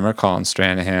the drummer Colin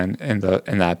Stranahan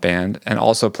in that band, and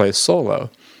also play solo.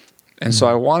 And so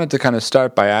I wanted to kind of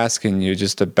start by asking you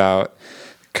just about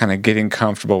kind of getting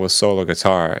comfortable with solo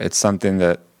guitar. It's something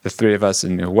that the three of us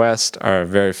in New West are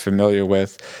very familiar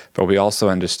with, but we also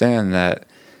understand that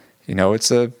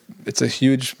it's a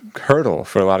huge hurdle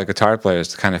for a lot of guitar players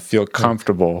to kind of feel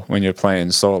comfortable when you're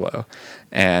playing solo.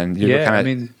 And you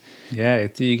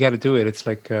you got to do it. It's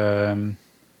like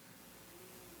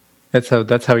that's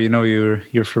how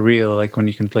you're for real. Like when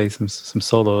you can play some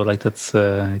solo, like that's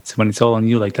it's when it's all on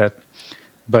you like that.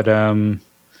 But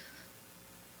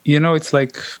it's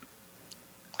like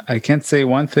I can't say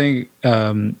one thing.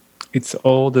 It's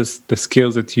all the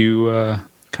skills that you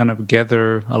kind of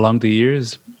gather along the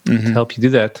years to help you do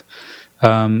that.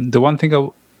 The one thing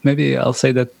I'll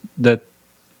say that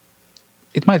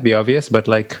it might be obvious, but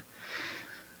like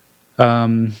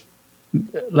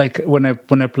like when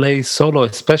I play solo,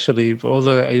 especially,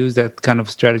 although I use that kind of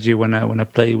strategy when I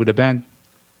play with a band.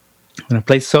 When I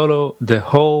play solo, the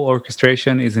whole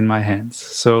orchestration is in my hands.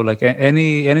 So like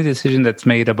any decision that's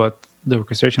made about the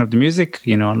orchestration of the music,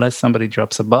 unless somebody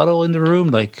drops a bottle in the room,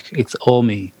 like it's all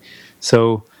me.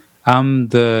 So I'm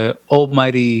the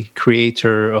almighty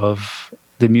creator of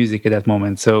the music at that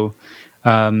moment. So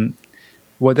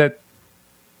what that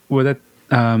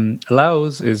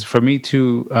allows is for me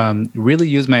to really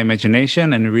use my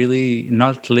imagination and really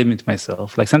not limit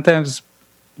myself. Like sometimes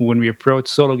when we approach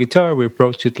solo guitar, we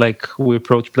approach it like we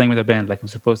approach playing with a band. Like I'm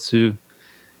supposed to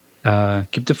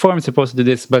keep the form, I'm supposed to do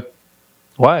this, but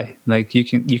why? Like you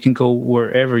can go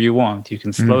wherever you want. You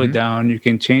can slow it down. You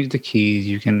can change the keys.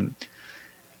 You can,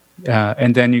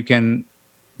 and then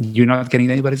you're not getting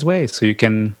in anybody's way. So you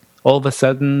can all of a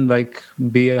sudden like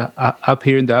be up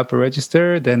here in the upper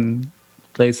register, then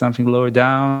play something lower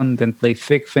down, then play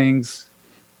thick things,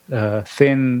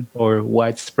 thin or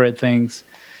widespread things.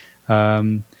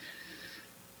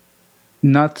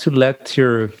 Not to let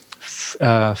your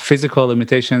physical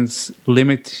limitations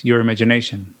limit your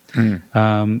imagination.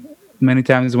 Many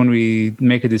times when we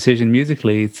make a decision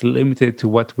musically, it's limited to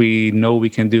what we know we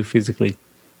can do physically.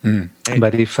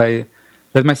 But if I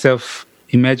let myself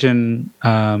imagine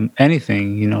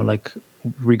anything, like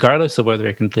regardless of whether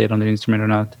I can play it on the instrument or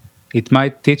not, it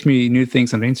might teach me new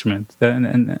things on the instrument.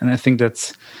 And I think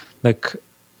that's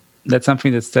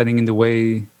something that's standing in the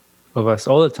way of us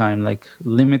all the time, like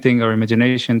limiting our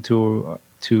imagination to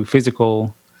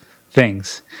physical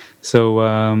things.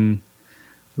 So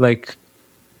like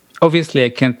obviously I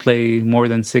can't play more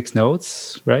than 6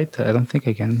 notes, right? I don't think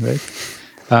I can, right?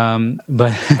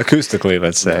 But acoustically,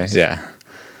 let's say, yeah.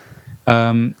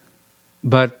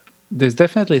 But there's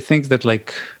definitely things that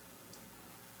like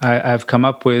I've come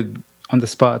up with on the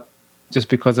spot just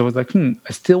because I was like,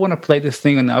 I still want to play this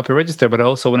thing on the upper register, but I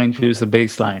also want to introduce a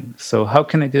bass line. So how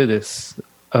can I do this?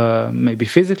 Maybe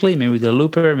physically, maybe with a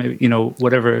looper, maybe,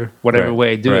 whatever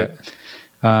way I do it.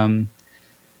 And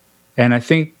I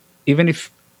think even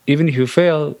if you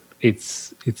fail,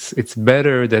 it's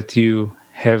better that you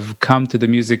have come to the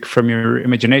music from your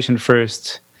imagination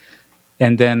first,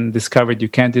 and then discovered you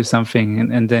can't do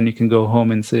something, and then you can go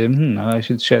home and say, I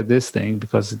should share this thing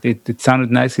because it sounded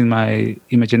nice in my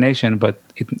imagination, but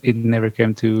it never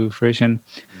came to fruition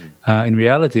in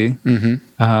reality.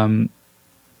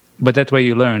 But that way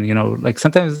you learn, like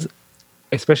sometimes,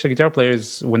 especially guitar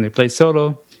players, when they play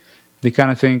solo, they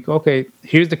kind of think, okay,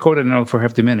 here's the chord I know for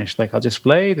half diminished. Like I'll just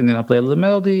play it, and then I'll play a little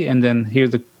melody, and then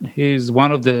here's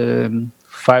one of the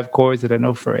 5 chords that I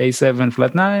know for A7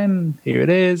 flat 9. Here it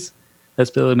is. Let's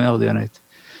play a melody on it.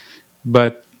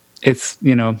 But it's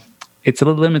it's a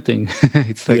little limiting.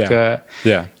 It's like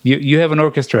you have an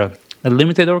orchestra, a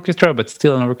limited orchestra, but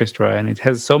still an orchestra, and it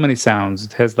has so many sounds.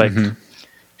 It has like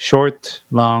short,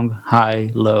 long,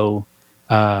 high, low,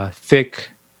 thick,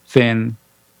 thin,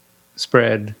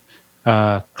 spread,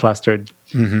 clustered.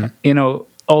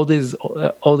 All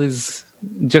these.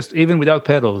 Just even without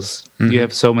pedals, you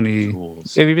have so many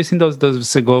tools. Have you ever seen those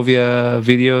Segovia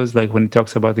videos, like when he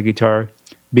talks about the guitar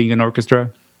being an orchestra?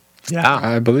 Yeah,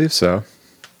 I believe so.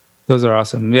 Those are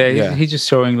awesome. Yeah. He's just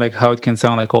showing like how it can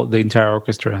sound like the entire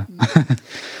orchestra.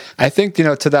 I think,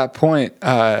 to that point,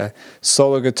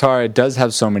 solo guitar, it does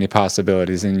have so many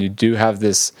possibilities, and you do have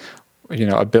this,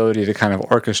 ability to kind of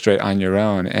orchestrate on your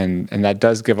own, and that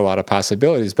does give a lot of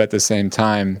possibilities, but at the same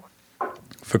time,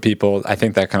 for people, I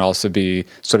think that can also be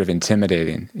sort of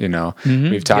intimidating.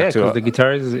 We've talked to the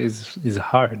guitar is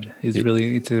hard. It's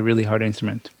a really hard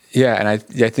instrument. Yeah, and I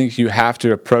think you have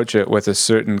to approach it with a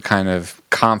certain kind of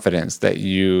confidence that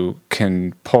you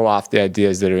can pull off the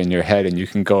ideas that are in your head, and you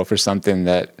can go for something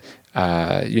that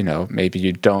maybe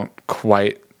you don't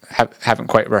haven't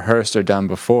quite rehearsed or done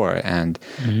before. And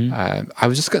I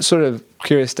was just sort of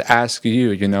curious to ask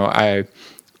you.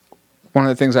 One of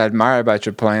the things I admire about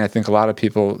your playing, I think a lot of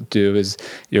people do, is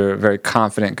you're a very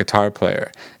confident guitar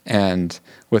player and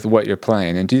with what you're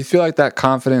playing. And do you feel like that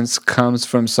confidence comes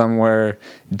from somewhere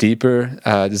deeper?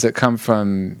 Does it come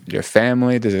from your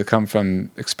family? Does it come from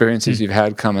experiences you've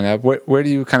had coming up? Where do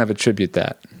you kind of attribute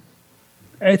that?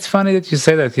 It's funny that you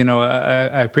say that.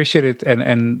 I appreciate it.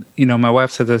 And my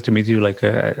wife said that to me too. Like,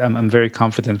 I'm very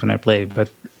confident when I play, but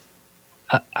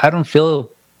I don't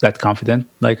feel that confident.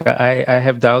 Like, I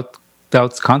have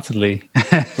doubts constantly.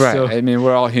 Right. So, I mean,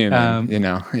 we're all human,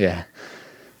 Yeah.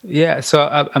 Yeah. So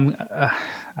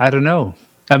I don't know.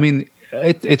 I mean,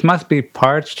 it must be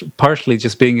partially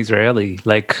just being Israeli.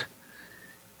 Like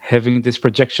having this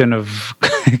projection of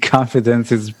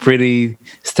confidence is pretty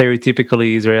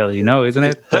stereotypically Israeli, isn't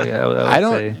it?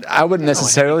 I wouldn't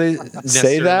necessarily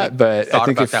say that, but I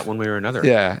think about that one way or another.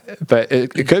 Yeah, but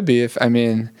it could be.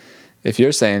 If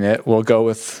you're saying it, we'll go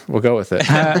with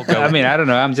it. I mean, I don't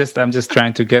know. I'm just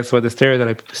trying to guess what the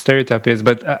stereotype is,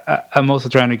 but I'm also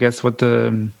trying to guess what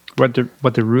the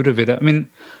root of it. I mean,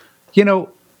 to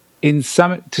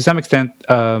some extent,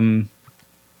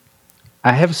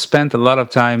 I have spent a lot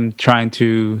of time trying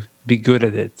to be good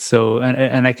at it. So,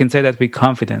 and I can say that with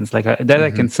confidence. Like I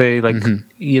can say, like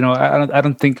I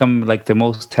don't think I'm like the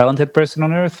most talented person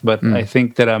on earth, but I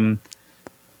think that I'm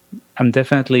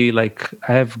definitely like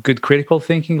I have good critical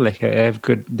thinking. Like I have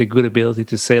the good ability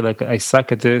to say like I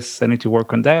suck at this. I need to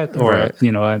work on that, or right.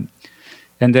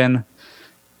 and then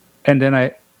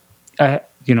I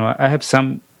have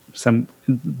some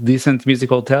decent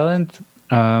musical talent.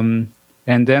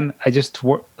 And then I just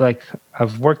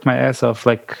I've worked my ass off,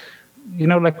 like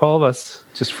all of us,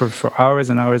 just for hours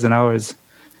and hours and hours,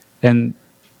 and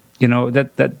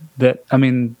that I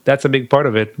mean that's a big part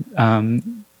of it. That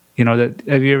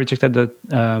have you ever checked out the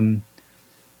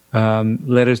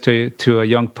Letters to a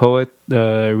Young Poet,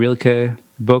 the Rilke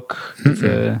book?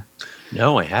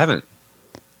 No, I haven't.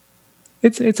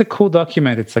 It's a cool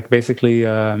document. It's like basically.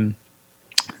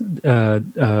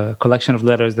 Collection of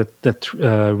letters that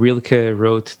Rilke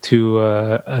wrote to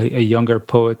a younger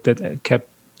poet that kept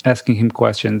asking him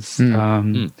questions.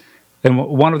 And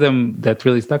one of them that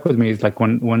really stuck with me is like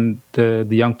when the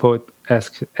young poet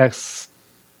asks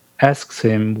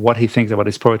him what he thinks about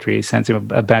his poetry. He sends him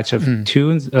a batch of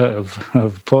tunes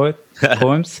of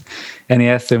poems, and he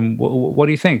asks him, "What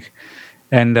do you think?"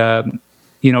 And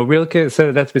Rilke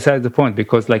said that's beside the point,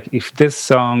 because like if this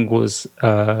song was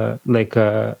like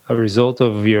a result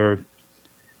of your,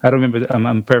 I don't remember,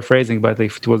 I'm paraphrasing, but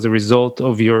if it was a result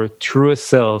of your truest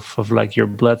self, of like your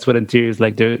blood, sweat, and tears,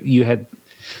 like you had,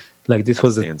 like this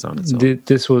was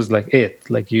this was like it,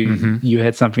 like you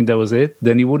had something that was it,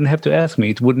 then you wouldn't have to ask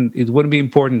me. It wouldn't be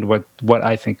important what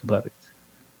I think about it.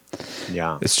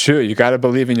 Yeah, it's true. You got to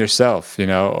believe in yourself,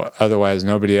 otherwise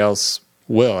nobody else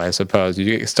will, I suppose.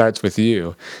 It starts with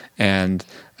you. And,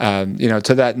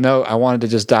 to that note, I wanted to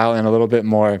just dial in a little bit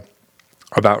more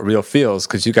about Real Feels,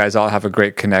 because you guys all have a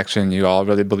great connection. You all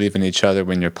really believe in each other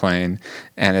when you're playing,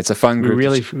 and it's a fun group.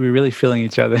 We're really feeling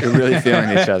each other. We're really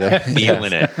feeling each other.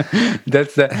 Feeling it.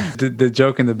 That's the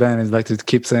joke in the band is like to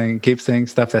keep saying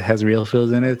stuff that has real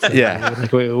feels in it. So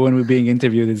like when we're being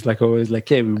interviewed, it's like always like,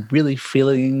 yeah, we're really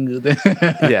feeling.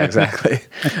 Yeah, exactly.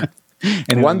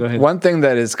 And one thing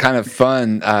that is kind of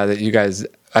fun that you guys,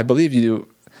 I believe you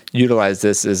utilize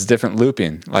this, is different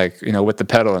looping, like, with the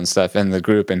pedal and stuff in the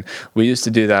group. And we used to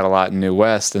do that a lot in New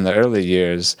West in the early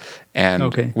years.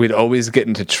 And we'd always get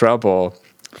into trouble,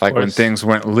 like when things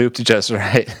weren't looped just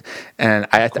right. And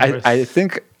I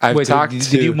think I've talked to...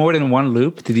 Did you do more than one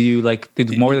loop? Did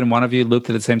more than one of you loop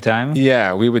at the same time?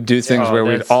 Yeah, we would do things where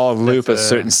we'd all loop a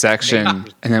certain section,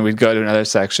 and then we'd go to another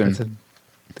section.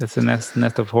 That's a nest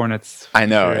of hornets. I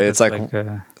know. Sure. It's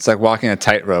like walking a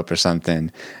tightrope or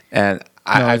something. And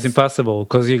it's impossible,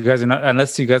 because you guys are not,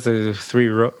 unless you guys are three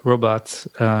robots.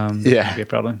 It'd be a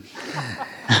problem.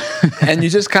 And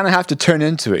you just kind of have to turn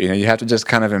into it. You have to just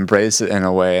kind of embrace it in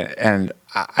a way. And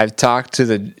I've talked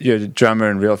to your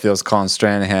drummer in Real Feels, Colin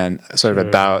Stranahan, sort of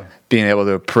about being able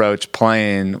to approach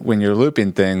playing when you're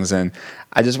looping things. And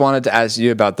I just wanted to ask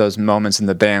you about those moments in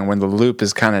the band when the loop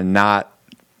is kind of not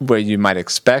where you might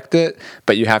expect it,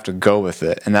 but you have to go with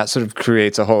it, and that sort of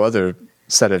creates a whole other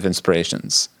set of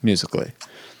inspirations musically.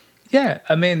 Yeah,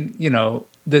 I mean,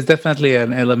 there's definitely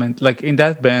an element, like in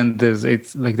that band. There's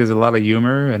a lot of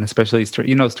humor, and especially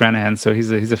Stranahan, so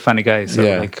he's a funny guy. So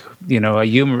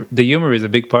the humor is a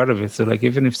big part of it. So like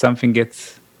even if something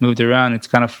gets moved around, it's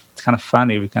kind of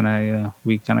funny. We kind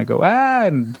of go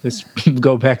and just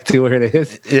go back to where it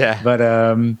is. Yeah, but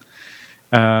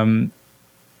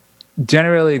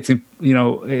generally,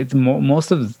 it's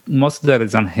most of that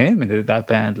is on him in that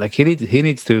band. Like he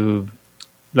needs to,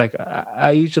 like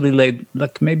I usually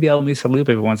like maybe I'll miss a loop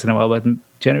every once in a while, but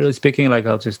generally speaking, like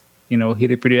I'll just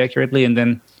hit it pretty accurately, and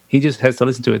then he just has to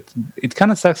listen to it. It kind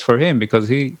of sucks for him because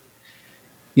he,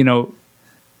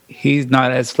 he's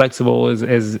not as flexible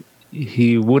as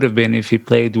he would have been if he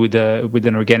played with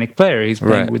an organic player. He's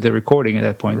playing with the recording at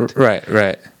that point.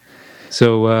 Right.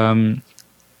 So.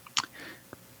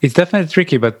 It's definitely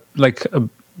tricky, but like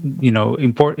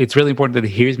it's really important that he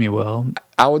hears me well.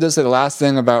 I would just say the last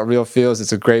thing about Real Feels,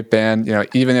 it's a great band.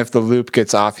 Even if the loop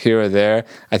gets off here or there,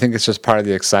 I think it's just part of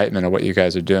the excitement of what you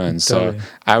guys are doing. So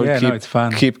I would it's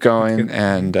fun. keep going,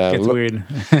 and It's weird.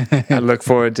 I look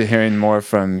forward to hearing more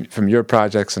from your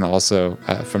projects and also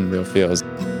from Real Feels.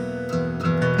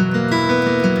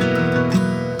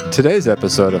 Today's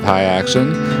episode of High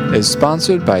Action is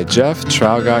sponsored by Jeff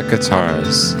Traugott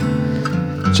Guitars.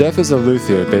 Jeff is a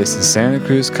luthier based in Santa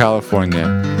Cruz, California,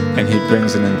 and he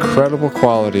brings an incredible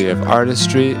quality of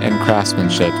artistry and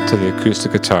craftsmanship to the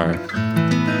acoustic guitar.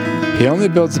 He only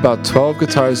builds about 12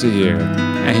 guitars a year,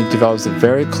 and he develops a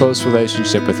very close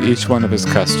relationship with each one of his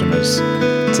customers.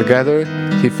 Together,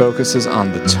 he focuses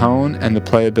on the tone and the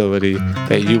playability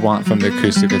that you want from the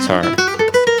acoustic guitar.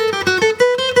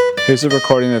 Here's a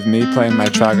recording of me playing my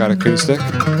Traugott acoustic.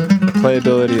 The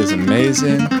playability is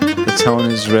amazing, the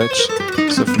tone is rich,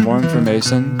 so for more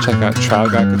information, check out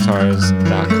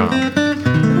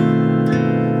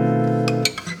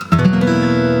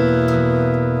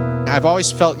TraugottGuitars.com. I've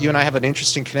always felt you and I have an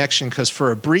interesting connection because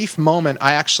for a brief moment,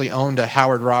 I actually owned a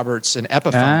Howard Roberts, an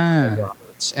Epiphone.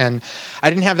 Roberts. And I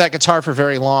didn't have that guitar for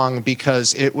very long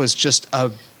because it was just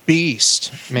a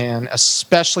beast, man,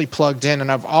 especially plugged in.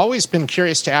 And I've always been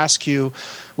curious to ask you,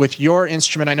 with your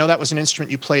instrument, I know that was an instrument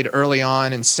you played early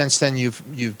on, and since then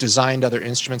you've designed other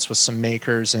instruments with some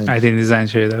makers. And I didn't design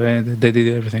shit. They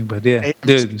did everything, but yeah,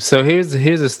 dude. So here's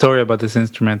a story about this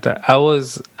instrument. I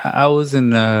was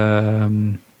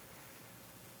in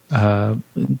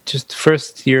just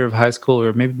first year of high school,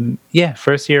 or maybe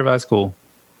first year of high school.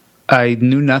 I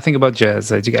knew nothing about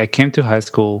jazz. I came to high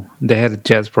school. They had a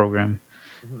jazz program.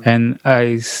 And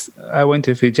I went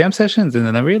to a few jam sessions, and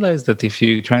then I realized that if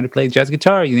you're trying to play jazz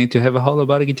guitar, you need to have a hollow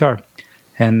body guitar.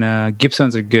 And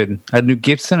Gibsons are good. I knew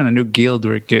Gibson and I knew Guild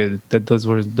were good. Those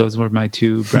were my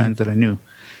two brands that I knew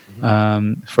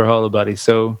for hollow body.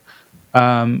 So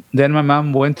then my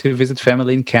mom went to visit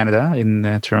family in Canada, in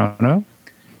Toronto,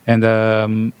 and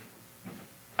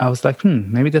I was like,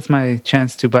 maybe that's my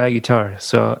chance to buy a guitar.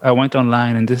 So I went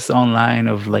online, and this is online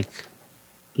of like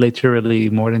literally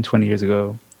more than 20 years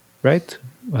ago, right?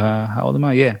 How old am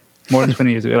I? Yeah, more than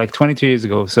 20 years ago, like 22 years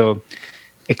ago. So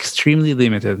extremely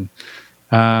limited.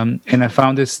 And I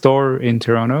found this store in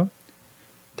Toronto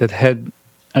that had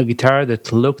a guitar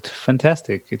that looked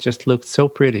fantastic. It just looked so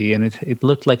pretty, and it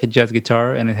looked like a jazz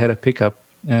guitar, and it had a pickup.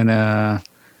 And I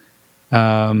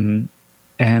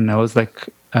was like,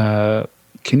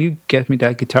 can you get me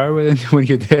that guitar when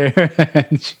you're there?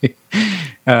 And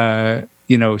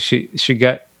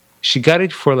she got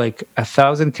it for like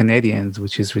 1,000 Canadians,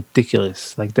 which is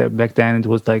ridiculous. Like that back then, it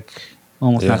was like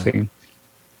almost nothing.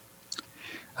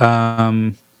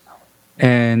 And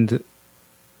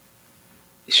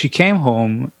she came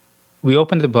home. We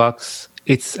opened the box.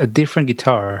 It's a different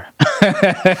guitar.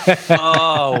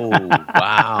 Oh,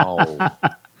 wow.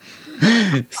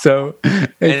 So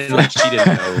and she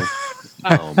didn't know.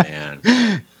 Oh, man.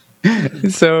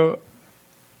 So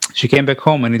she came back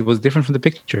home, and it was different from the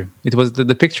picture. It was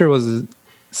the picture was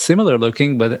similar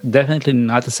looking, but definitely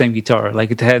not the same guitar. Like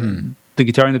it had the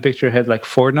guitar in the picture had like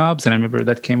 4 knobs, and I remember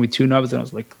that came with 2 knobs, and I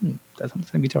was like, that's not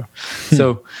the same guitar.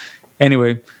 So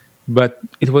anyway, but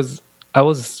I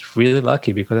was really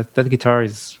lucky because that guitar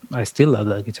I still love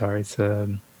that guitar. It's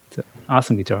an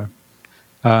awesome guitar.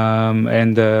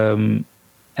 And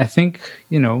I think,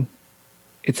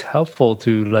 it's helpful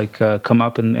to like come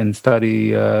up and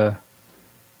study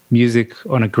music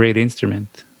on a great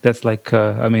instrument. That's like,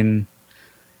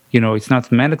 it's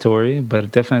not mandatory, but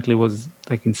it definitely was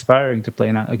like inspiring to play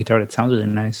a guitar that sounded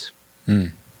really nice.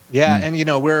 Yeah, and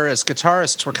we're as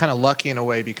guitarists, we're kind of lucky in a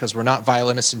way because we're not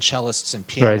violinists and cellists and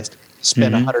pianists. Right.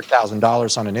 Spend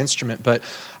 $100,000 on an instrument, but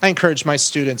I encourage my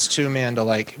students too, man, to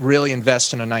like really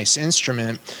invest in a nice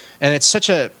instrument. And it's such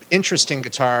a interesting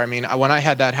guitar. I mean, when I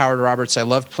had that Howard Roberts, I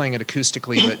loved playing it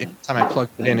acoustically, but every time I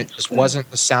plugged it in, it just wasn't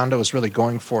the sound I was really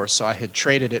going for. So I had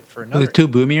traded it for another. Was it too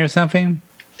boomy or something?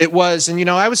 It was, and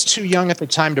I was too young at the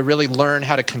time to really learn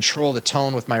how to control the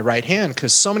tone with my right hand,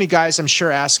 because so many guys, I'm sure,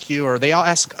 ask you, or they all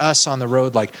ask us on the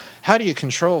road, like, how do you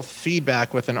control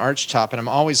feedback with an arch top? And I'm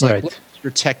always like, look, your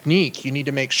technique, you need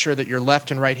to make sure that your left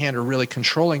and right hand are really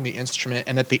controlling the instrument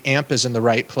and that the amp is in the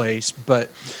right place. But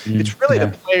it's really the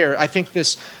player. I think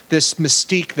this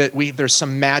mystique that there's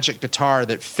some magic guitar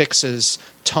that fixes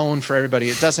tone for everybody.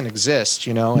 It doesn't exist,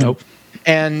 Nope.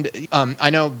 And I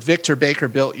know Victor Baker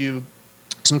built you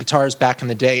some guitars back in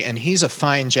the day, and he's a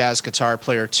fine jazz guitar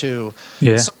player too.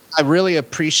 Yeah. So I really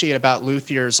appreciate about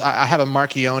luthiers. I have a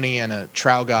Marchione and a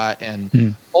Traugott,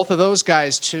 and both of those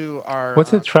guys too are.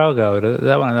 What's a Traugott?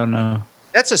 That one I don't know.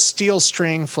 That's a steel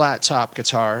string flat top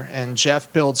guitar, and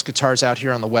Jeff builds guitars out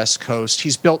here on the West Coast.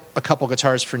 He's built a couple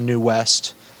guitars for New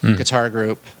West Guitar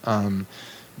Group,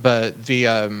 but the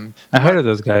I heard of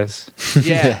those guys.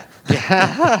 yeah.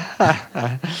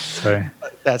 Sorry.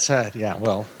 That's yeah.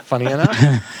 Well, funny enough,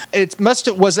 has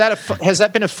that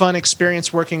been a fun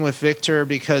experience working with Victor,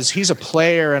 because he's a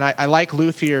player, and I like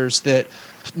luthiers that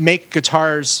make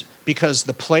guitars because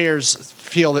the players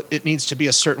feel that it needs to be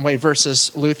a certain way,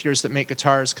 versus luthiers that make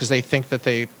guitars because they think that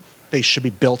they should be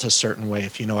built a certain way,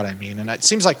 if you know what I mean. And it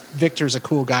seems like Victor's a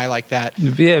cool guy like that.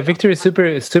 Yeah, Victor is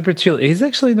super chill. He's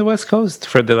actually in the West Coast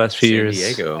for the last few years.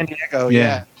 San Diego. San Diego,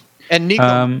 yeah. And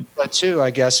Nico, too,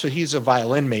 I guess. But he's a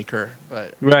violin maker.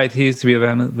 But right, he used to be a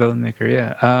violin maker.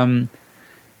 Yeah.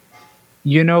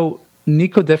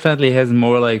 Nico definitely has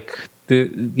more like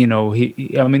he'll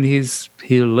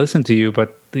listen to you,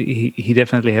 but he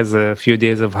definitely has a few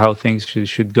ideas of how things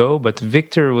should go. But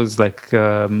Victor was like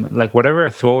whatever I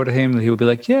throw at him, he'll be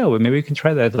like, yeah, well, maybe we can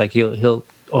try that. Like he'll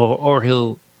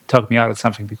talk me out of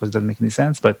something because it doesn't make any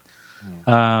sense. But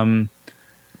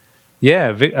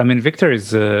Victor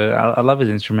is I love his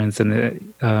instruments, and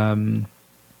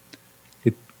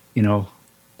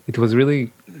it was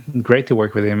really great to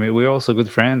work with him. We're also good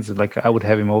friends. Like I would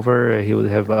have him over, he would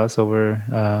have us over.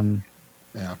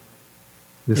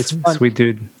 This sweet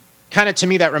dude. Kind of, to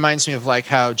me, that reminds me of like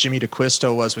how Jimmy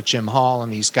DeQuisto was with Jim Hall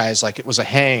and these guys. Like it was a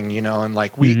hang, and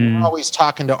like we're always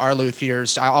talking to our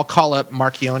luthiers. I'll call up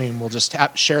Marchione and we'll just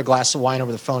share a glass of wine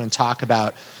over the phone and talk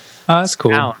about that's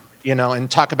cool. sound, and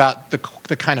talk about the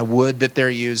kind of wood that they're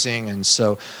using. And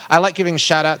so I like giving a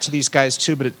shout out to these guys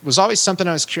too, but it was always something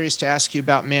I was curious to ask you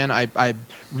about, man. I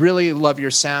really love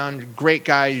your sound. Great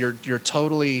guy. You're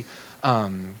totally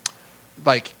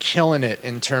like killing it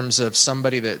in terms of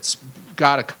somebody that's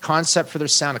got a concept for their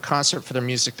sound, a concept for their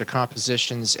music, their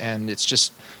compositions. And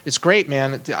it's great,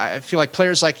 man. I feel like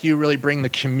players like you really bring the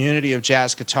community of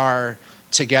jazz guitar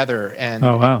together, and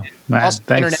oh wow, man, also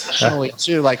thanks. Internationally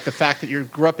too. Like the fact that you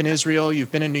grew up in Israel, you've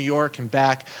been in New York and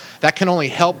back, that can only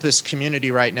help this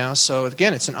community right now. So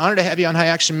again, it's an honor to have you on High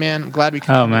Action, man. I'm glad we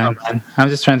can. Oh man, I'm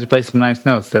just trying to play some nice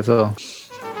notes. That's all.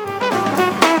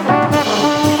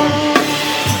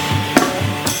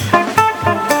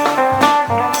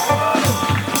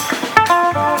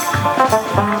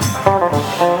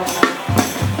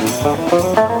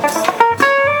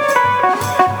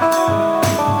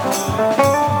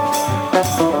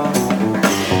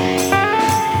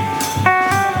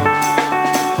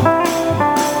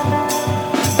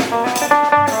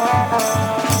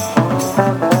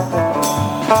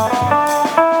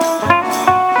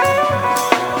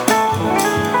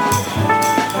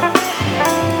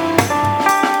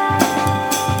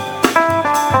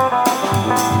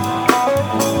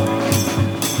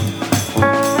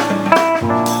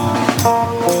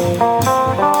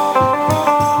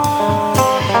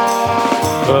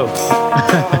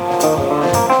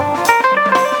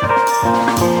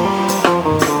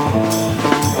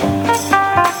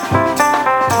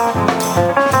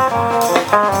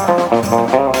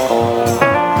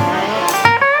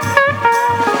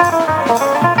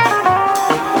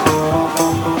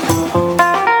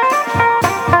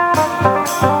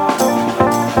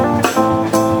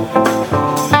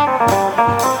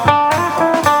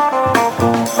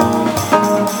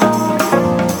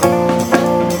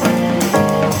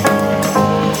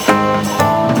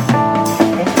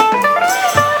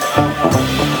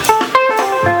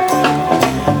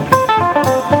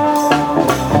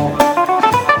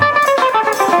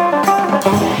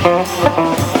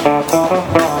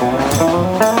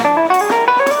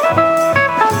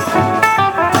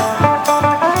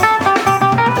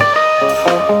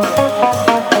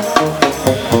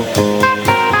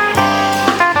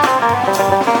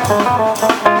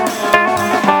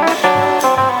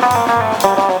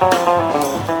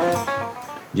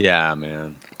 Yeah,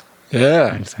 man.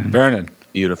 Yeah, Vernon.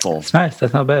 Beautiful. It's nice.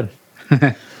 That's not bad.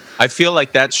 I feel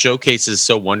like that showcases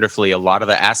so wonderfully a lot of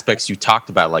the aspects you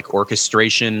talked about, like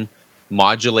orchestration,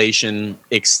 modulation,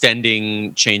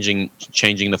 extending, changing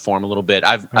the form a little bit.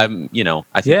 I think I'm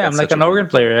that's like such an a organ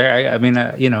player.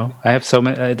 I have so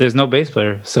many. There's no bass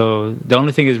player, so the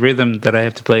only thing is rhythm that I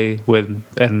have to play with,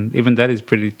 and even that is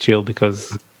pretty chill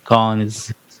because Colin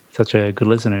is such a good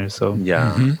listener. So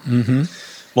yeah.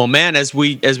 Well, man, as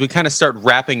we kind of start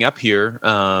wrapping up here,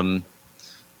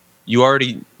 you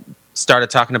already started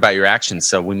talking about your actions,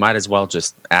 so we might as well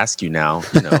just ask you now.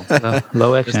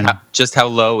 Low action. Just how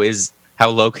low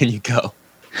can you go?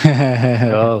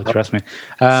 Oh, trust me.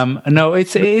 No,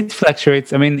 it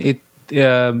fluctuates. I mean,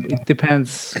 it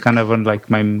depends kind of on like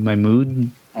my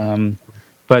mood.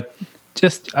 But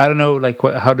just I don't know, like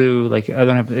how do like I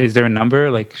don't have. Is there a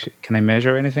number? Like, can I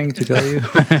measure anything to tell you?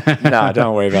 No,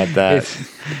 don't worry about that.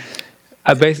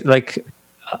 I basically like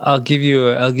I'll give you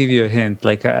a hint.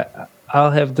 Like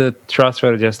I'll have the truss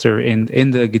rod adjuster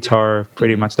in the guitar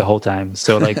pretty much the whole time.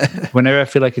 So like whenever I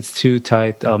feel like it's too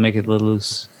tight, I'll make it a little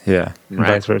loose. Yeah, And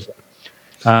vice versa.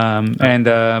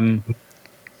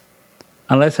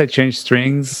 Unless I change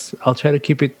strings, I'll try to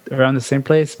keep it around the same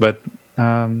place. But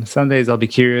some days I'll be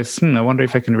curious. I wonder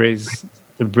if I can raise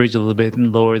the bridge a little bit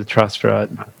and lower the truss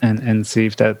rod and see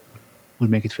if that would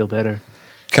make it feel better.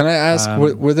 Can I ask,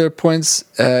 were there points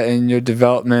in your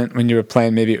development when you were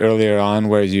playing maybe earlier on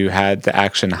where you had the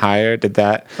action higher? Did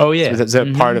that? Oh yeah, is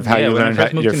that part of how you learned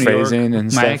your phrasing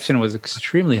and stuff? My action was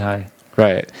extremely high.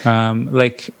 Right.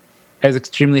 Like as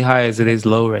extremely high as it is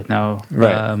low right now.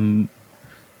 Right.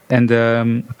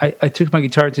 I took my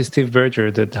guitar to Steve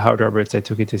Berger, the Howard Roberts. I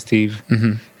took it to Steve.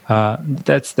 Mm-hmm.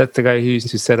 That's the guy who used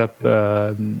to set up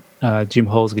Jim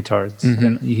Hall's guitars, Mm-hmm.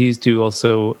 and he used to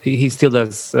also he still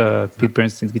does Pete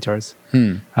Bernstein's guitars.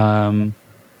 He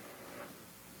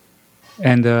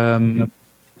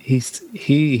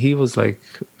was like,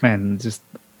 man, just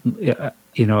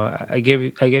I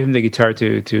gave him the guitar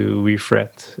to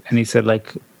refret, and he said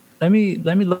like, let me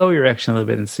lower your action a little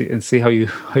bit and see how you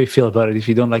feel about it. If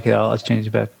you don't like it, I'll change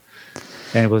it back.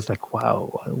 And it was like,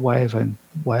 wow, why have I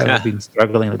been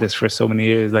struggling with this for so many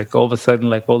years? Like all of a sudden,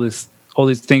 like all these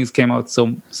things came out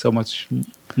so much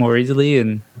more easily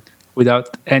and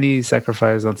without any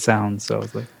sacrifice on sound. So I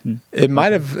was like, It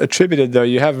might have attributed, though,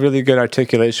 you have really good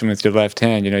articulation with your left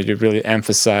hand. You really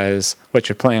emphasize what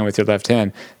you're playing with your left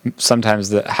hand. Sometimes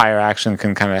the higher action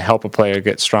can kind of help a player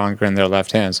get stronger in their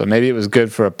left hand. So maybe it was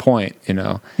good for a point,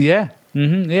 Yeah.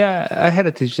 Mm-hmm. Yeah, I had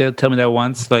a teacher tell me that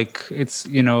once. Like, it's,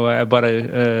 I bought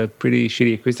a pretty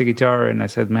shitty acoustic guitar, and I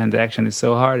said, man, the action is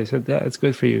so hard. He said, yeah, it's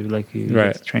good for you. Like, you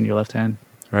get to train your left hand.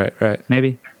 Right.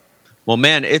 Maybe. Well,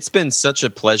 man, it's been such a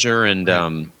pleasure,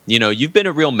 and you've been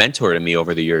a real mentor to me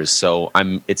over the years. So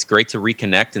it's great to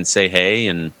reconnect and say hey,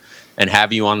 and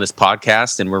have you on this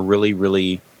podcast, and we're really,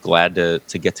 really glad to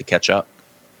get to catch up.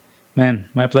 Man,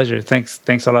 my pleasure. Thanks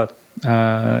a lot.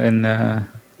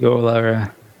 You all are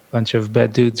a bunch of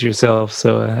bad dudes yourself,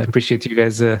 so I appreciate you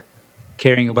guys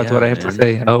caring about what I have to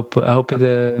say. I hope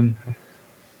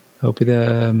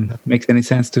it makes any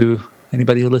sense to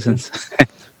anybody who listens.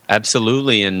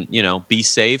 Absolutely, and be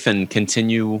safe and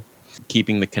continue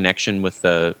keeping the connection with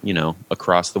the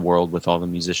across the world with all the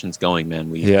musicians going, man.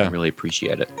 We really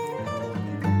appreciate it.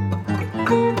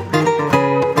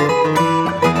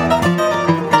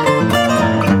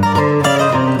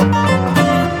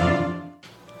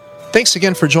 Thanks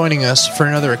again for joining us for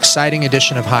another exciting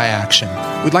edition of High Action.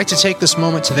 We'd like to take this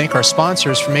moment to thank our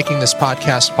sponsors for making this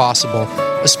podcast possible,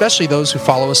 especially those who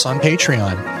follow us on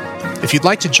Patreon. If you'd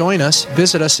like to join us,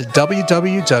 visit us at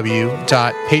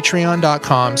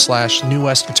www.patreon.com/New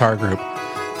West Guitar Group.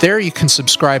 There you can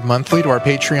subscribe monthly to our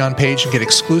Patreon page and get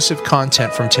exclusive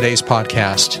content from today's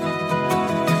podcast.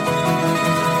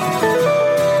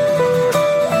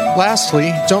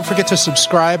 Lastly, don't forget to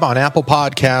subscribe on Apple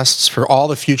Podcasts for all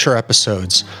the future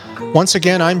episodes. Once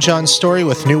again, I'm John Story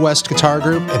with New West Guitar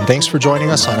Group, and thanks for joining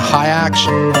us on High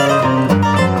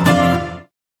Action.